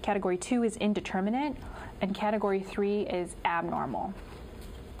 Category 2 is indeterminate, and Category 3 is abnormal.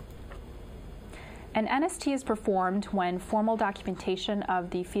 An NST is performed when formal documentation of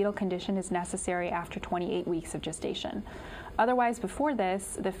the fetal condition is necessary after 28 weeks of gestation. Otherwise, before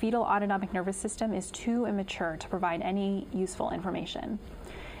this, the fetal autonomic nervous system is too immature to provide any useful information.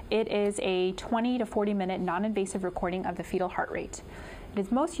 It is a 20 to 40 minute non-invasive recording of the fetal heart rate. It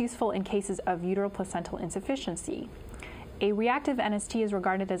is most useful in cases of uteroplacental insufficiency. A reactive NST is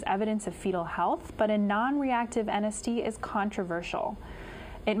regarded as evidence of fetal health, but a non-reactive NST is controversial.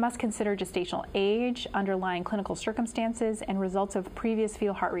 It must consider gestational age, underlying clinical circumstances, and results of previous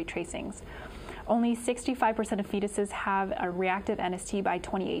fetal heart rate tracings. Only 65% of fetuses have a reactive NST by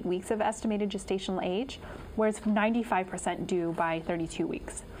 28 weeks of estimated gestational age, whereas 95% do by 32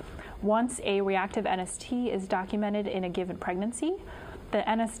 weeks. Once a reactive NST is documented in a given pregnancy, the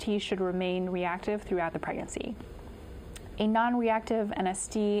NST should remain reactive throughout the pregnancy. A non-reactive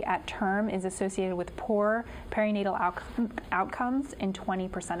NST at term is associated with poor perinatal outcomes in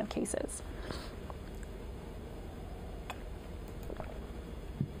 20% of cases.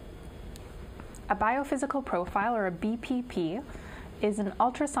 A biophysical profile, or a BPP, is an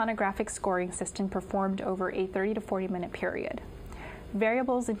ultrasonographic scoring system performed over a 30 to 40 minute period.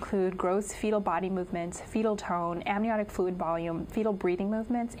 Variables include gross fetal body movements, fetal tone, amniotic fluid volume, fetal breathing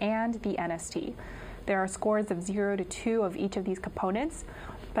movements, and the NST. There are scores of 0 to 2 of each of these components,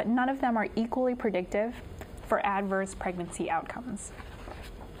 but none of them are equally predictive for adverse pregnancy outcomes.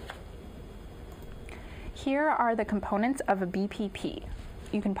 Here are the components of a BPP.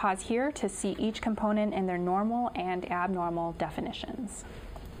 You can pause here to see each component in their normal and abnormal definitions.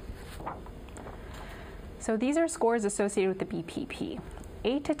 So these are scores associated with the BPP.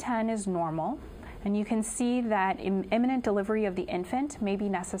 8 to 10 is normal, and you can see that imminent delivery of the infant may be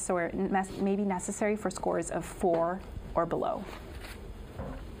necessary for scores of 4 or below.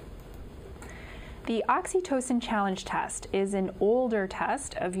 The oxytocin challenge test is an older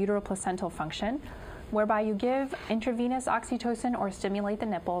test of uteroplacental function whereby you give intravenous oxytocin or stimulate the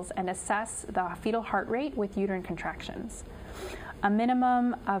nipples and assess the fetal heart rate with uterine contractions. A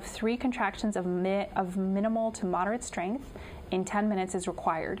minimum of 3 contractions of minimal to moderate strength in 10 minutes is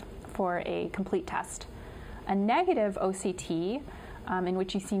required for a complete test. A negative OCT, in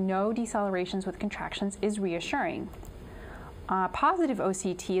which you see no decelerations with contractions, is reassuring. Positive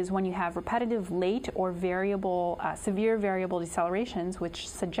OCT is when you have repetitive late or severe variable decelerations, which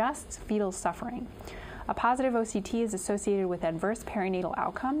suggests fetal suffering. A positive OCT is associated with adverse perinatal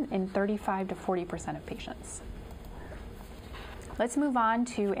outcome in 35 to 40% of patients. Let's move on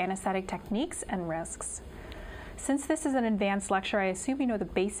to anesthetic techniques and risks. Since this is an advanced lecture, I assume you know the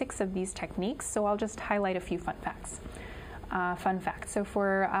basics of these techniques, so I'll just highlight a few fun facts. So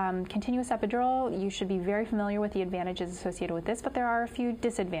for continuous epidural, you should be very familiar with the advantages associated with this, but there are a few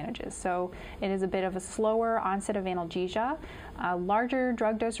disadvantages. So it is a bit of a slower onset of analgesia. Larger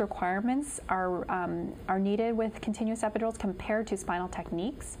drug dose requirements are needed with continuous epidurals compared to spinal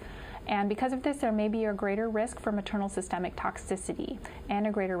techniques. And because of this, there may be a greater risk for maternal systemic toxicity and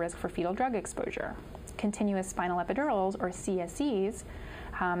a greater risk for fetal drug exposure. Continuous spinal epidurals, or CSEs,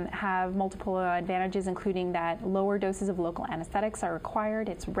 have multiple advantages, including that lower doses of local anesthetics are required.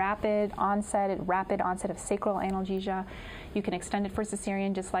 It's rapid onset of sacral analgesia. You can extend it for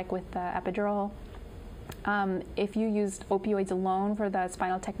cesarean just like with the epidural. If you used opioids alone for the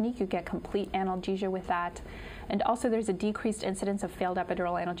spinal technique, you get complete analgesia with that. And also there's a decreased incidence of failed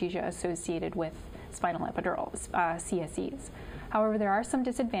epidural analgesia associated with spinal epidurals, CSEs. However, there are some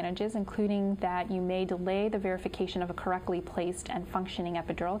disadvantages, including that you may delay the verification of a correctly placed and functioning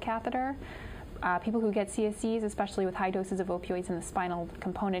epidural catheter. People who get CSEs, especially with high doses of opioids in the spinal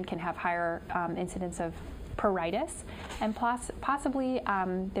component, can have higher incidence of pruritus, and possibly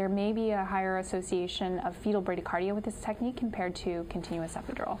there may be a higher association of fetal bradycardia with this technique compared to continuous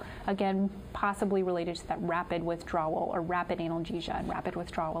epidural. Again, possibly related to that rapid withdrawal or rapid analgesia and rapid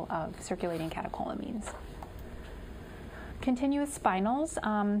withdrawal of circulating catecholamines. Continuous spinals,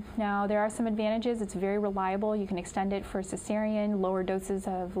 now there are some advantages. It's very reliable. You can extend it for cesarean, lower doses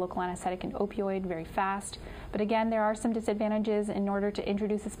of local anesthetic and opioid very fast. But again, there are some disadvantages. In order to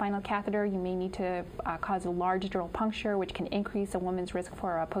introduce a spinal catheter, you may need to cause a large dural puncture, which can increase a woman's risk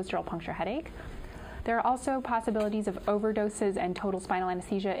for a post-dural puncture headache. There are also possibilities of overdoses and total spinal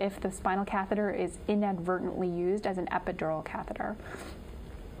anesthesia if the spinal catheter is inadvertently used as an epidural catheter.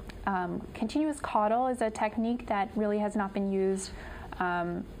 Continuous caudal is a technique that really has not been used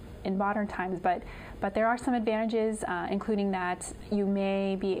in modern times, but there are some advantages, including that you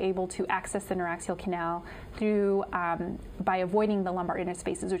may be able to access the neuraxial canal through by avoiding the lumbar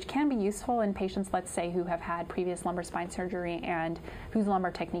interspaces, which can be useful in patients, let's say, who have had previous lumbar spine surgery and whose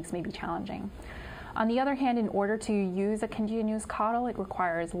lumbar techniques may be challenging. On the other hand, in order to use a continuous caudal, it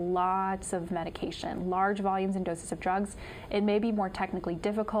requires lots of medication, large volumes and doses of drugs. It may be more technically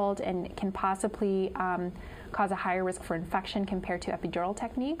difficult and can possibly cause a higher risk for infection compared to epidural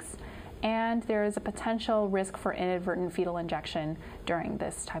techniques. And there is a potential risk for inadvertent fetal injection during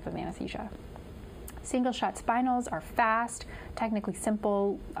this type of anesthesia. Single-shot spinals are fast, technically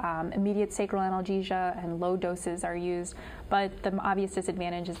simple, immediate sacral analgesia, and low doses are used, but the obvious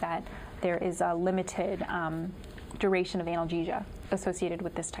disadvantage is that there is a limited duration of analgesia associated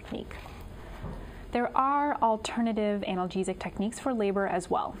with this technique. There are alternative analgesic techniques for labor as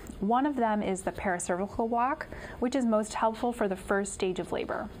well. One of them is the paracervical block, which is most helpful for the first stage of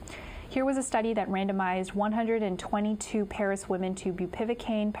labor. Here was a study that randomized 122 Paris women to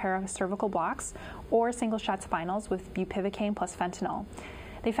bupivacaine paracervical blocks or single-shot spinals with bupivacaine plus fentanyl.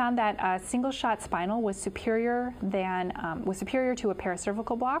 They found that a single-shot spinal was superior to a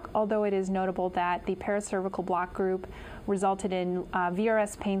paracervical block, although it is notable that the paracervical block group resulted in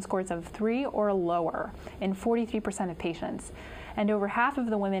VRS pain scores of 3 or lower in 43% of patients. And over half of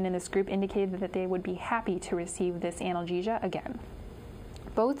the women in this group indicated that they would be happy to receive this analgesia again.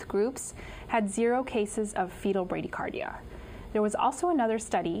 Both groups had 0 cases of fetal bradycardia. There was also another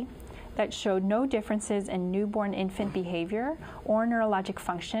study that showed no differences in newborn infant behavior or neurologic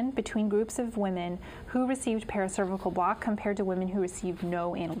function between groups of women who received paracervical block compared to women who received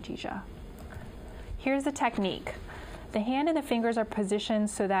no analgesia. Here's the technique. The hand and the fingers are positioned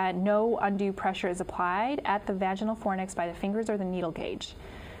so that no undue pressure is applied at the vaginal fornix by the fingers or the needle gauge.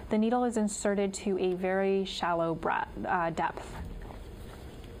 The needle is inserted to a very shallow depth.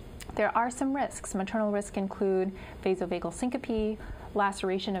 There are some risks. Maternal risks include vasovagal syncope,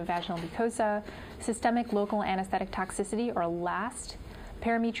 laceration of vaginal mucosa, systemic local anesthetic toxicity or LAST,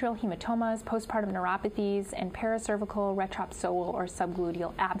 parametrial hematomas, postpartum neuropathies, and paracervical, retropsoal, or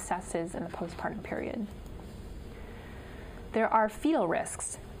subgluteal abscesses in the postpartum period. There are fetal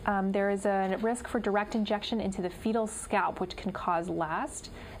risks. There is a risk for direct injection into the fetal scalp, which can cause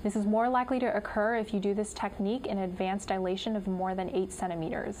LAST. This is more likely to occur if you do this technique in advanced dilation of more than 8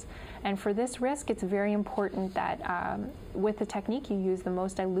 centimeters. And for this risk, it's very important that with the technique, you use the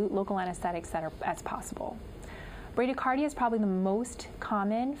most dilute local anesthetics as possible. Bradycardia is probably the most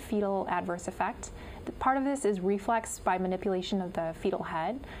common fetal adverse effect. Part of this is reflex by manipulation of the fetal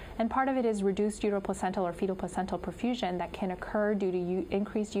head, and part of it is reduced uteroplacental or fetal placental perfusion that can occur due to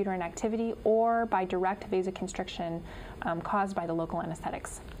increased uterine activity or by direct vasoconstriction caused by the local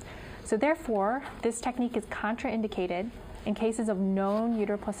anesthetics. So therefore, this technique is contraindicated in cases of known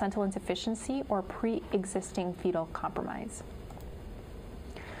uteroplacental insufficiency or pre-existing fetal compromise.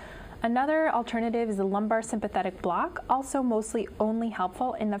 Another alternative is the lumbar sympathetic block, also mostly only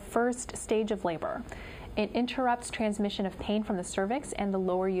helpful in the first stage of labor. It interrupts transmission of pain from the cervix and the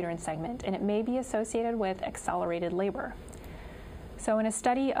lower uterine segment, and it may be associated with accelerated labor. So in a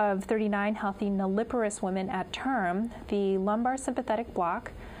study of 39 healthy nulliparous women at term, the lumbar sympathetic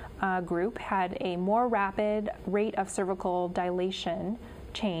block group had a more rapid rate of cervical dilation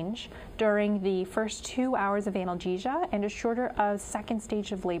change during the first 2 hours of analgesia and a shorter second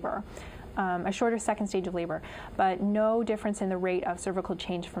stage of labor, but no difference in the rate of cervical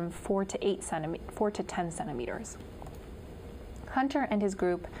change from 4 to 10 centimeters. Hunter and his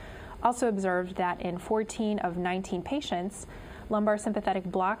group also observed that in 14 of 19 patients, lumbar sympathetic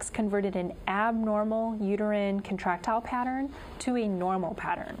blocks converted an abnormal uterine contractile pattern to a normal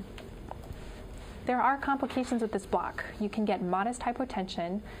pattern. There are complications with this block. You can get modest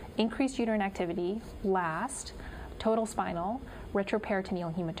hypotension, increased uterine activity, LAST, total spinal,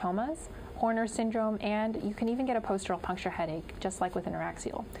 retroperitoneal hematomas, Horner syndrome, and you can even get a post-dural puncture headache, just like with an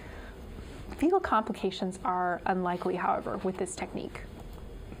neuraxial. Fetal complications are unlikely, however, with this technique.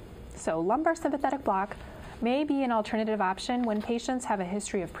 So lumbar sympathetic block may be an alternative option when patients have a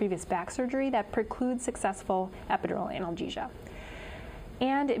history of previous back surgery that precludes successful epidural analgesia.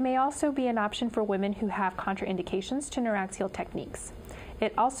 And it may also be an option for women who have contraindications to neuraxial techniques.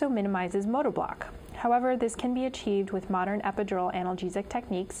 It also minimizes motor block. However, this can be achieved with modern epidural analgesic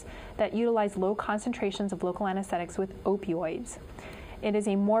techniques that utilize low concentrations of local anesthetics with opioids. It is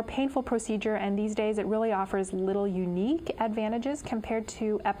a more painful procedure, and these days it really offers little unique advantages compared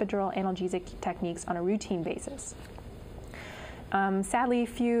to epidural analgesic techniques on a routine basis. Sadly,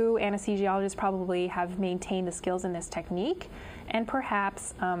 few anesthesiologists probably have maintained the skills in this technique, and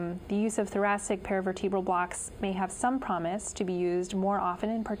perhaps the use of thoracic paravertebral blocks may have some promise to be used more often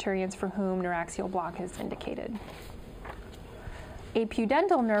in parturients for whom neuraxial block is indicated. A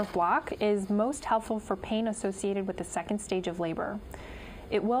pudendal nerve block is most helpful for pain associated with the second stage of labor.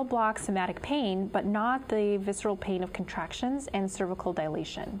 It will block somatic pain, but not the visceral pain of contractions and cervical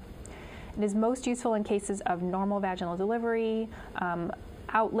dilation. It is most useful in cases of normal vaginal delivery,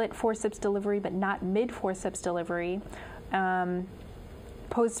 outlet forceps delivery, but not mid-forceps delivery,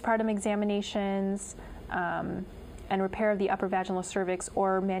 postpartum examinations, and repair of the upper vaginal cervix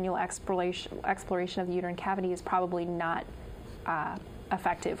or manual exploration of the uterine cavity is probably not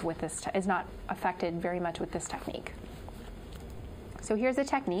effective with this, is not affected very much with this technique. So here's the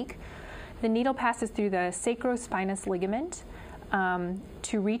technique. The needle passes through the sacrospinous ligament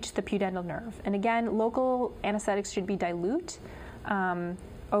to reach the pudendal nerve. And again, local anesthetics should be dilute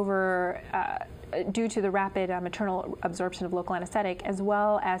due to the rapid maternal absorption of local anesthetic, as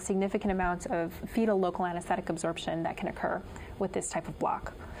well as significant amounts of fetal local anesthetic absorption that can occur with this type of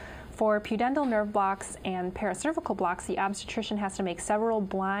block. For pudendal nerve blocks and paracervical blocks, the obstetrician has to make several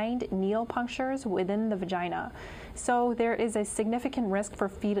blind needle punctures within the vagina. So there is a significant risk for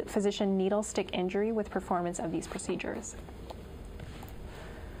physician needle stick injury with performance of these procedures.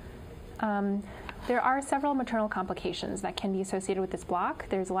 There are several maternal complications that can be associated with this block.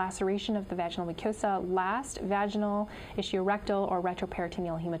 There's laceration of the vaginal mucosa, LAST, vaginal, ischiorectal, or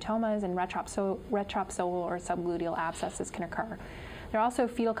retroperitoneal hematomas, and retropsoal or subgluteal abscesses can occur. There are also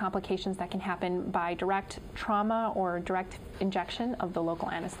fetal complications that can happen by direct trauma or direct injection of the local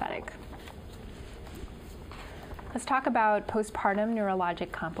anesthetic. Let's talk about postpartum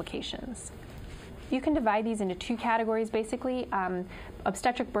neurologic complications. You can divide these into two categories, basically.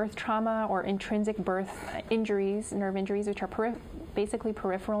 Obstetric birth trauma or intrinsic birth injuries, nerve injuries, which are basically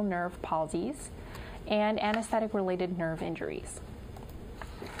peripheral nerve palsies, and anesthetic-related nerve injuries.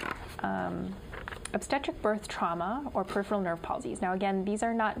 obstetric birth trauma or peripheral nerve palsies. Now again, these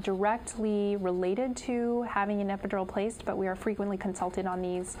are not directly related to having an epidural placed, but we are frequently consulted on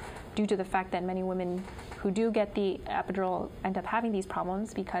these due to the fact that many women who do get the epidural end up having these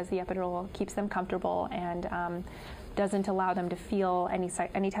problems because the epidural keeps them comfortable and doesn't allow them to feel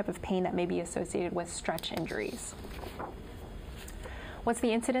any type of pain that may be associated with stretch injuries. What's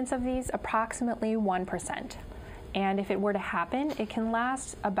the incidence of these? Approximately 1%. And if it were to happen, it can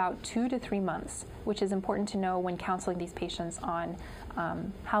last about 2 to 3 months, which is important to know when counseling these patients on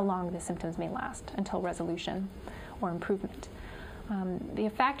how long the symptoms may last until resolution or improvement. The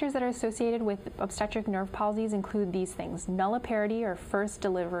factors that are associated with obstetric nerve palsies include these things: nulliparity or first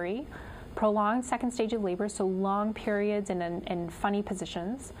delivery, prolonged second stage of labor, so long periods in funny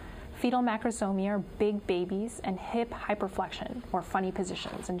positions, fetal macrosomia or big babies, and hip hyperflexion or funny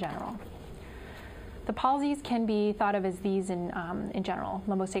positions in general. The palsies can be thought of as these in general: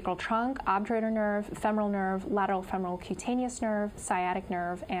 lumbosacral trunk, obturator nerve, femoral nerve, lateral femoral cutaneous nerve, sciatic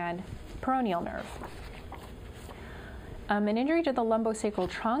nerve, and peroneal nerve. An injury to the lumbosacral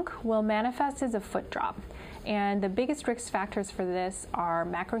trunk will manifest as a foot drop, and the biggest risk factors for this are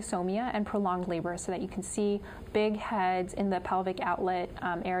macrosomia and prolonged labor, so that you can see big heads in the pelvic outlet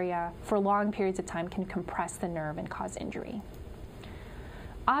area for long periods of time can compress the nerve and cause injury.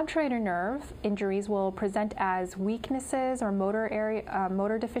 Obturator nerve injuries will present as weaknesses or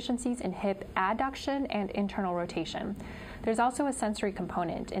motor deficiencies in hip adduction and internal rotation. There's also a sensory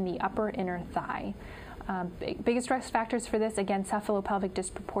component in the upper inner thigh. Biggest risk factors for this, again, cephalopelvic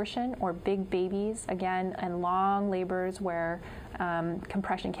disproportion or big babies, again, and long labors where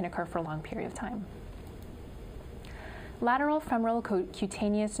compression can occur for a long period of time. Lateral femoral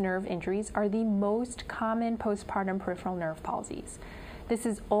cutaneous nerve injuries are the most common postpartum peripheral nerve palsies. This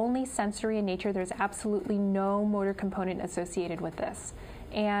is only sensory in nature. There's absolutely no motor component associated with this.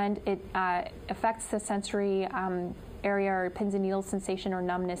 And it affects the sensory area or pins and needles sensation or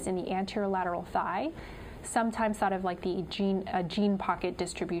numbness in the anterolateral thigh, sometimes thought of like the gene pocket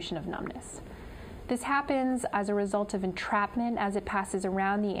distribution of numbness. This happens as a result of entrapment as it passes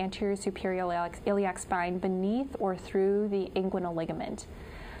around the anterior superior iliac spine beneath or through the inguinal ligament.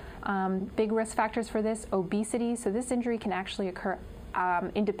 Big risk factors for this: obesity. So this injury can actually occur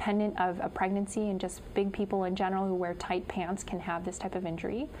independent of a pregnancy, and just big people in general who wear tight pants can have this type of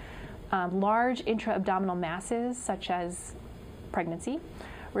injury. Large intra-abdominal masses such as pregnancy,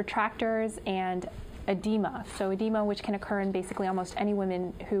 retractors, and edema. So edema, which can occur in basically almost any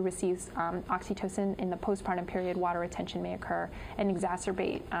woman who receives oxytocin in the postpartum period, water retention may occur and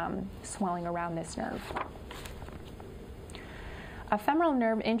exacerbate swelling around this nerve. A femoral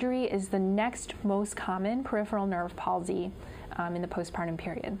nerve injury is the next most common peripheral nerve palsy in the postpartum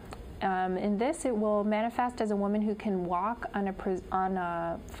period. In this, it will manifest as a woman who can walk on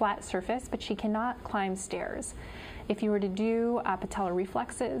a flat surface, but she cannot climb stairs. If you were to do patellar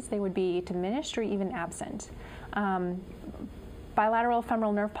reflexes, they would be diminished or even absent. Bilateral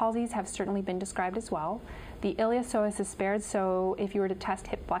femoral nerve palsies have certainly been described as well. The iliopsoas is spared, so if you were to test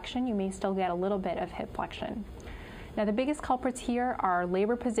hip flexion, you may still get a little bit of hip flexion. Now, the biggest culprits here are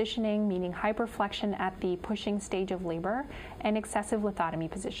labor positioning, meaning hyperflexion at the pushing stage of labor, and excessive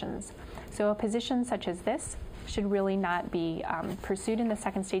lithotomy positions. So a position such as this should really not be pursued in the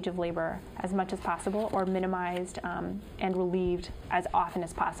second stage of labor as much as possible, or minimized and relieved as often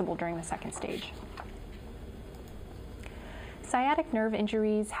as possible during the second stage. Sciatic nerve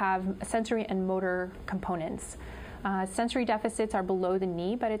injuries have sensory and motor components. Sensory deficits are below the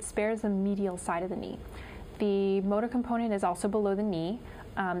knee, but it spares the medial side of the knee. The motor component is also below the knee.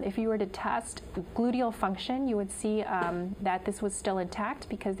 If you were to test gluteal function, you would see that this was still intact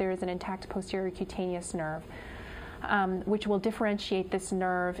because there is an intact posterior cutaneous nerve, which will differentiate this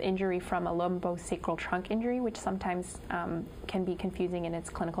nerve injury from a lumbosacral trunk injury, which sometimes can be confusing in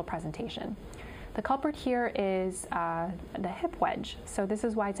its clinical presentation. The culprit here is the hip wedge. So this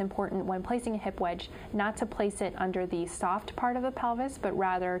is why it's important when placing a hip wedge not to place it under the soft part of the pelvis, but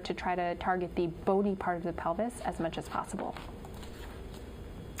rather to try to target the bony part of the pelvis as much as possible.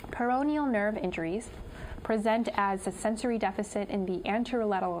 Peroneal nerve injuries present as a sensory deficit in the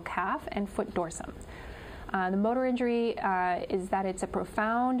anterolateral calf and foot dorsum. The motor injury is that it's a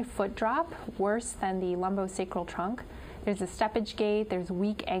profound foot drop, worse than the lumbosacral trunk. There's a steppage gait, there's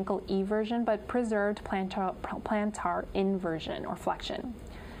weak ankle eversion, but preserved plantar inversion or flexion.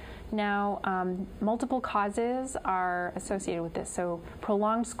 Now, multiple causes are associated with this. So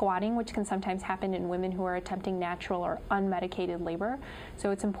prolonged squatting, which can sometimes happen in women who are attempting natural or unmedicated labor. So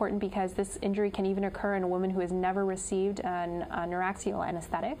it's important because this injury can even occur in a woman who has never received a neuraxial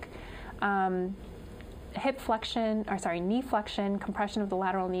anesthetic. knee flexion, compression of the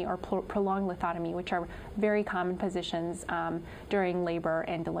lateral knee, or prolonged lithotomy, which are very common positions during labor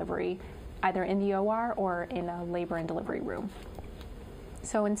and delivery, either in the OR or in a labor and delivery room.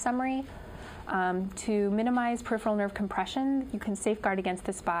 So in summary, to minimize peripheral nerve compression, you can safeguard against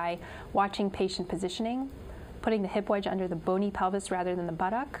this by watching patient positioning, putting the hip wedge under the bony pelvis rather than the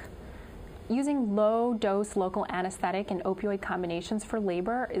buttock. Using low-dose local anesthetic and opioid combinations for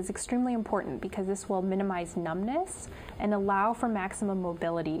labor is extremely important because this will minimize numbness and allow for maximum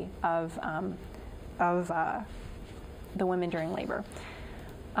mobility of the women during labor.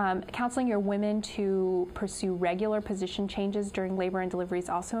 Counseling your women to pursue regular position changes during labor and delivery is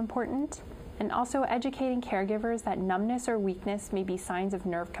also important. And also educating caregivers that numbness or weakness may be signs of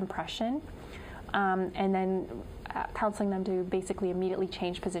nerve compression. And then counseling them to basically immediately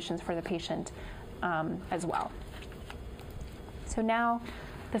change positions for the patient as well. So now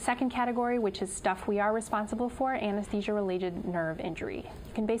the second category, which is stuff we are responsible for, anesthesia-related nerve injury.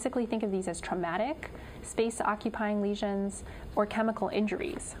 You can basically think of these as traumatic, space-occupying lesions, or chemical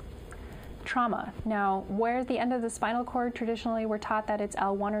injuries. Trauma. Now, where's the end of the spinal cord? Traditionally, we're taught that it's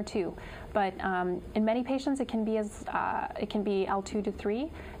L1 or 2, but in many patients it can be L2 to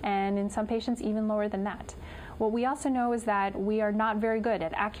 3, and in some patients even lower than that. What we also know is that we are not very good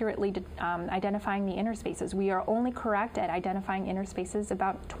at accurately identifying the interspaces. We are only correct at identifying interspaces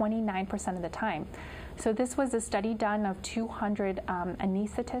about 29% of the time. So this was a study done of 200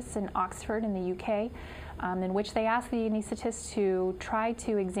 anaesthetists in Oxford in the UK, in which they asked the anaesthetists to try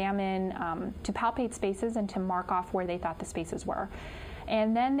to examine, to palpate spaces and to mark off where they thought the spaces were.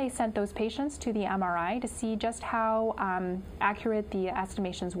 And then they sent those patients to the MRI to see just how accurate the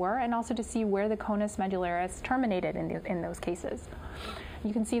estimations were, and also to see where the conus medullaris terminated in those cases.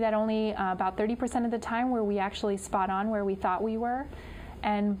 You can see that only about 30% of the time were we actually spot on where we thought we were,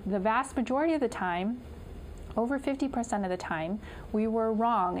 and the vast majority of the time, over 50% of the time, we were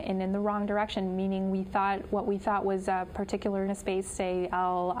wrong and in the wrong direction, meaning we thought what we thought was a particular in a space, say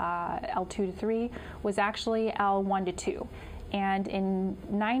L2 to 3, was actually L1 to 2. And in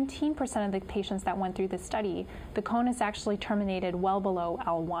 19% of the patients that went through this study, the conus actually terminated well below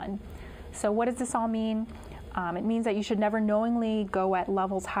L1. So what does this all mean? It means that you should never knowingly go at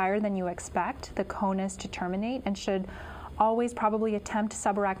levels higher than you expect the conus to terminate, and should always probably attempt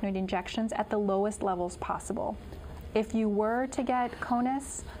subarachnoid injections at the lowest levels possible. If you were to get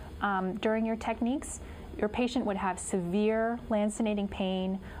conus during your techniques, your patient would have severe lancinating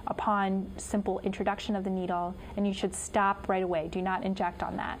pain upon simple introduction of the needle, and you should stop right away. Do not inject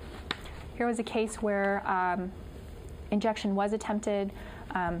on that. Here was a case where injection was attempted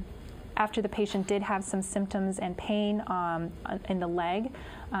after the patient did have some symptoms and pain in the leg,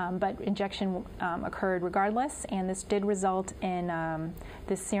 but injection occurred regardless, and this did result in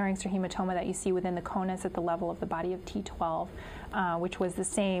this syrinx or hematoma that you see within the conus at the level of the body of T12, which was the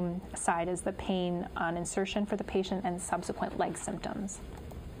same side as the pain on insertion for the patient and subsequent leg symptoms.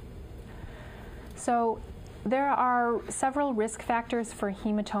 So there are several risk factors for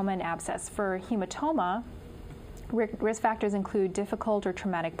hematoma and abscess. For hematoma, risk factors include difficult or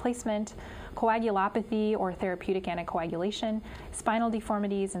traumatic placement, coagulopathy or therapeutic anticoagulation, spinal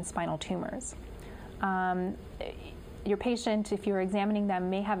deformities, and spinal tumors. Your patient, if you're examining them,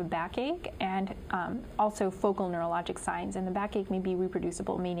 may have a backache and also focal neurologic signs. And the backache may be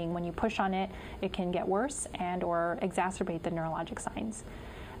reproducible, meaning when you push on it, it can get worse and or exacerbate the neurologic signs.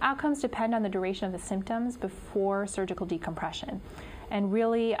 Outcomes depend on the duration of the symptoms before surgical decompression. And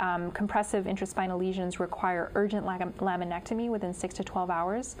really, compressive intraspinal lesions require urgent laminectomy within 6 to 12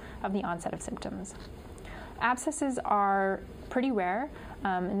 hours of the onset of symptoms. Abscesses are pretty rare,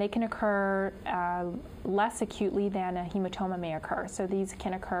 and they can occur less acutely than a hematoma may occur. So these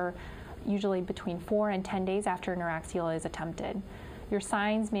can occur usually between 4 and 10 days after neuroaxial is attempted. Your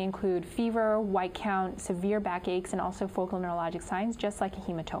signs may include fever, white count, severe backaches, and also focal neurologic signs, just like a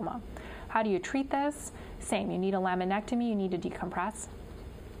hematoma. How do you treat this? Same, you need a laminectomy, you need to decompress,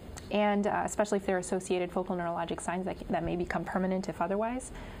 and especially if they're associated focal neurologic signs that may become permanent if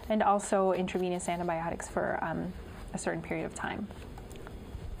otherwise, and also intravenous antibiotics for a certain period of time,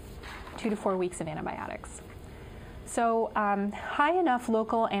 2 to 4 weeks of antibiotics. So high enough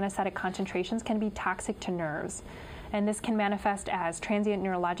local anesthetic concentrations can be toxic to nerves, and this can manifest as transient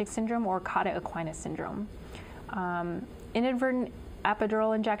neurologic syndrome or cauda equina syndrome. Inadvertent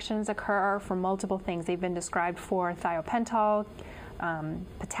epidural injections occur for multiple things. They've been described for thiopental,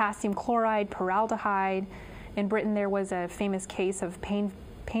 potassium chloride, paraldehyde. In Britain, there was a famous case of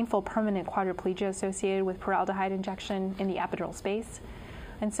painful permanent quadriplegia associated with paraldehyde injection in the epidural space.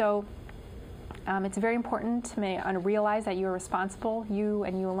 And so It's very important to realize that you are responsible, you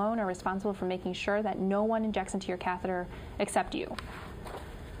and you alone are responsible for making sure that no one injects into your catheter except you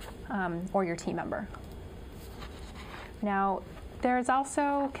or your team member. Now, there's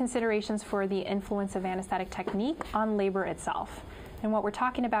also considerations for the influence of anesthetic technique on labor itself. And what we're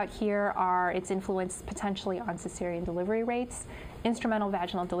talking about here are its influence potentially on cesarean delivery rates, instrumental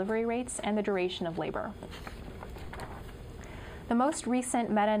vaginal delivery rates, and the duration of labor. The most recent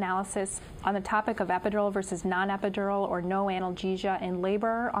meta-analysis on the topic of epidural versus non-epidural or no analgesia in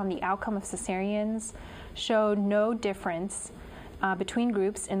labor on the outcome of cesareans showed no difference between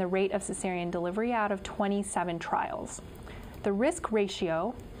groups in the rate of cesarean delivery out of 27 trials. The risk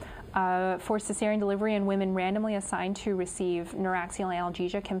ratio for cesarean delivery in women randomly assigned to receive neuraxial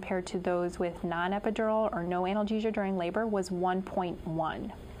analgesia compared to those with non-epidural or no analgesia during labor was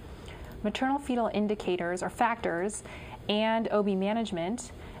 1.1. Maternal fetal indicators or factors and OB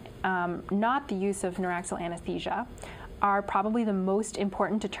management, not the use of neuraxial anesthesia, are probably the most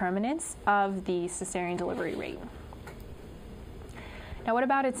important determinants of the cesarean delivery rate. Now, what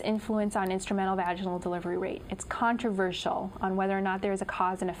about its influence on instrumental vaginal delivery rate? It's controversial on whether or not there is a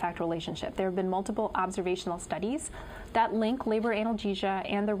cause and effect relationship. There have been multiple observational studies that link labor analgesia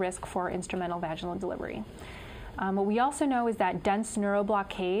and the risk for instrumental vaginal delivery. What we also know is that dense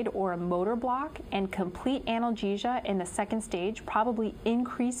neuroblockade or a motor block and complete analgesia in the second stage probably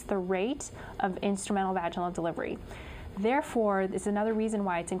increase the rate of instrumental vaginal delivery. Therefore, this is another reason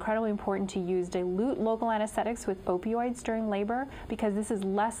why it's incredibly important to use dilute local anesthetics with opioids during labor, because this is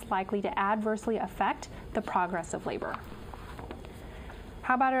less likely to adversely affect the progress of labor.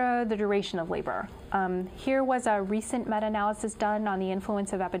 How about the duration of labor? Here was a recent meta-analysis done on the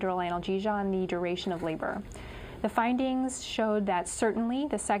influence of epidural analgesia on the duration of labor. The findings showed that certainly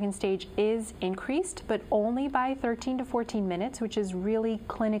the second stage is increased, but only by 13 to 14 minutes, which is really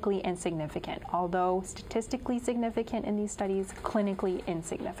clinically insignificant. Although statistically significant in these studies, clinically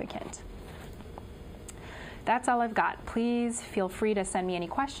insignificant. That's all I've got. Please feel free to send me any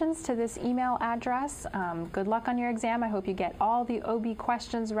questions to this email address. Good luck on your exam. I hope you get all the OB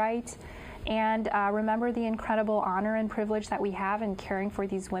questions right. And remember the incredible honor and privilege that we have in caring for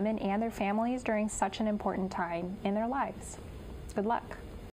these women and their families during such an important time in their lives. Good luck.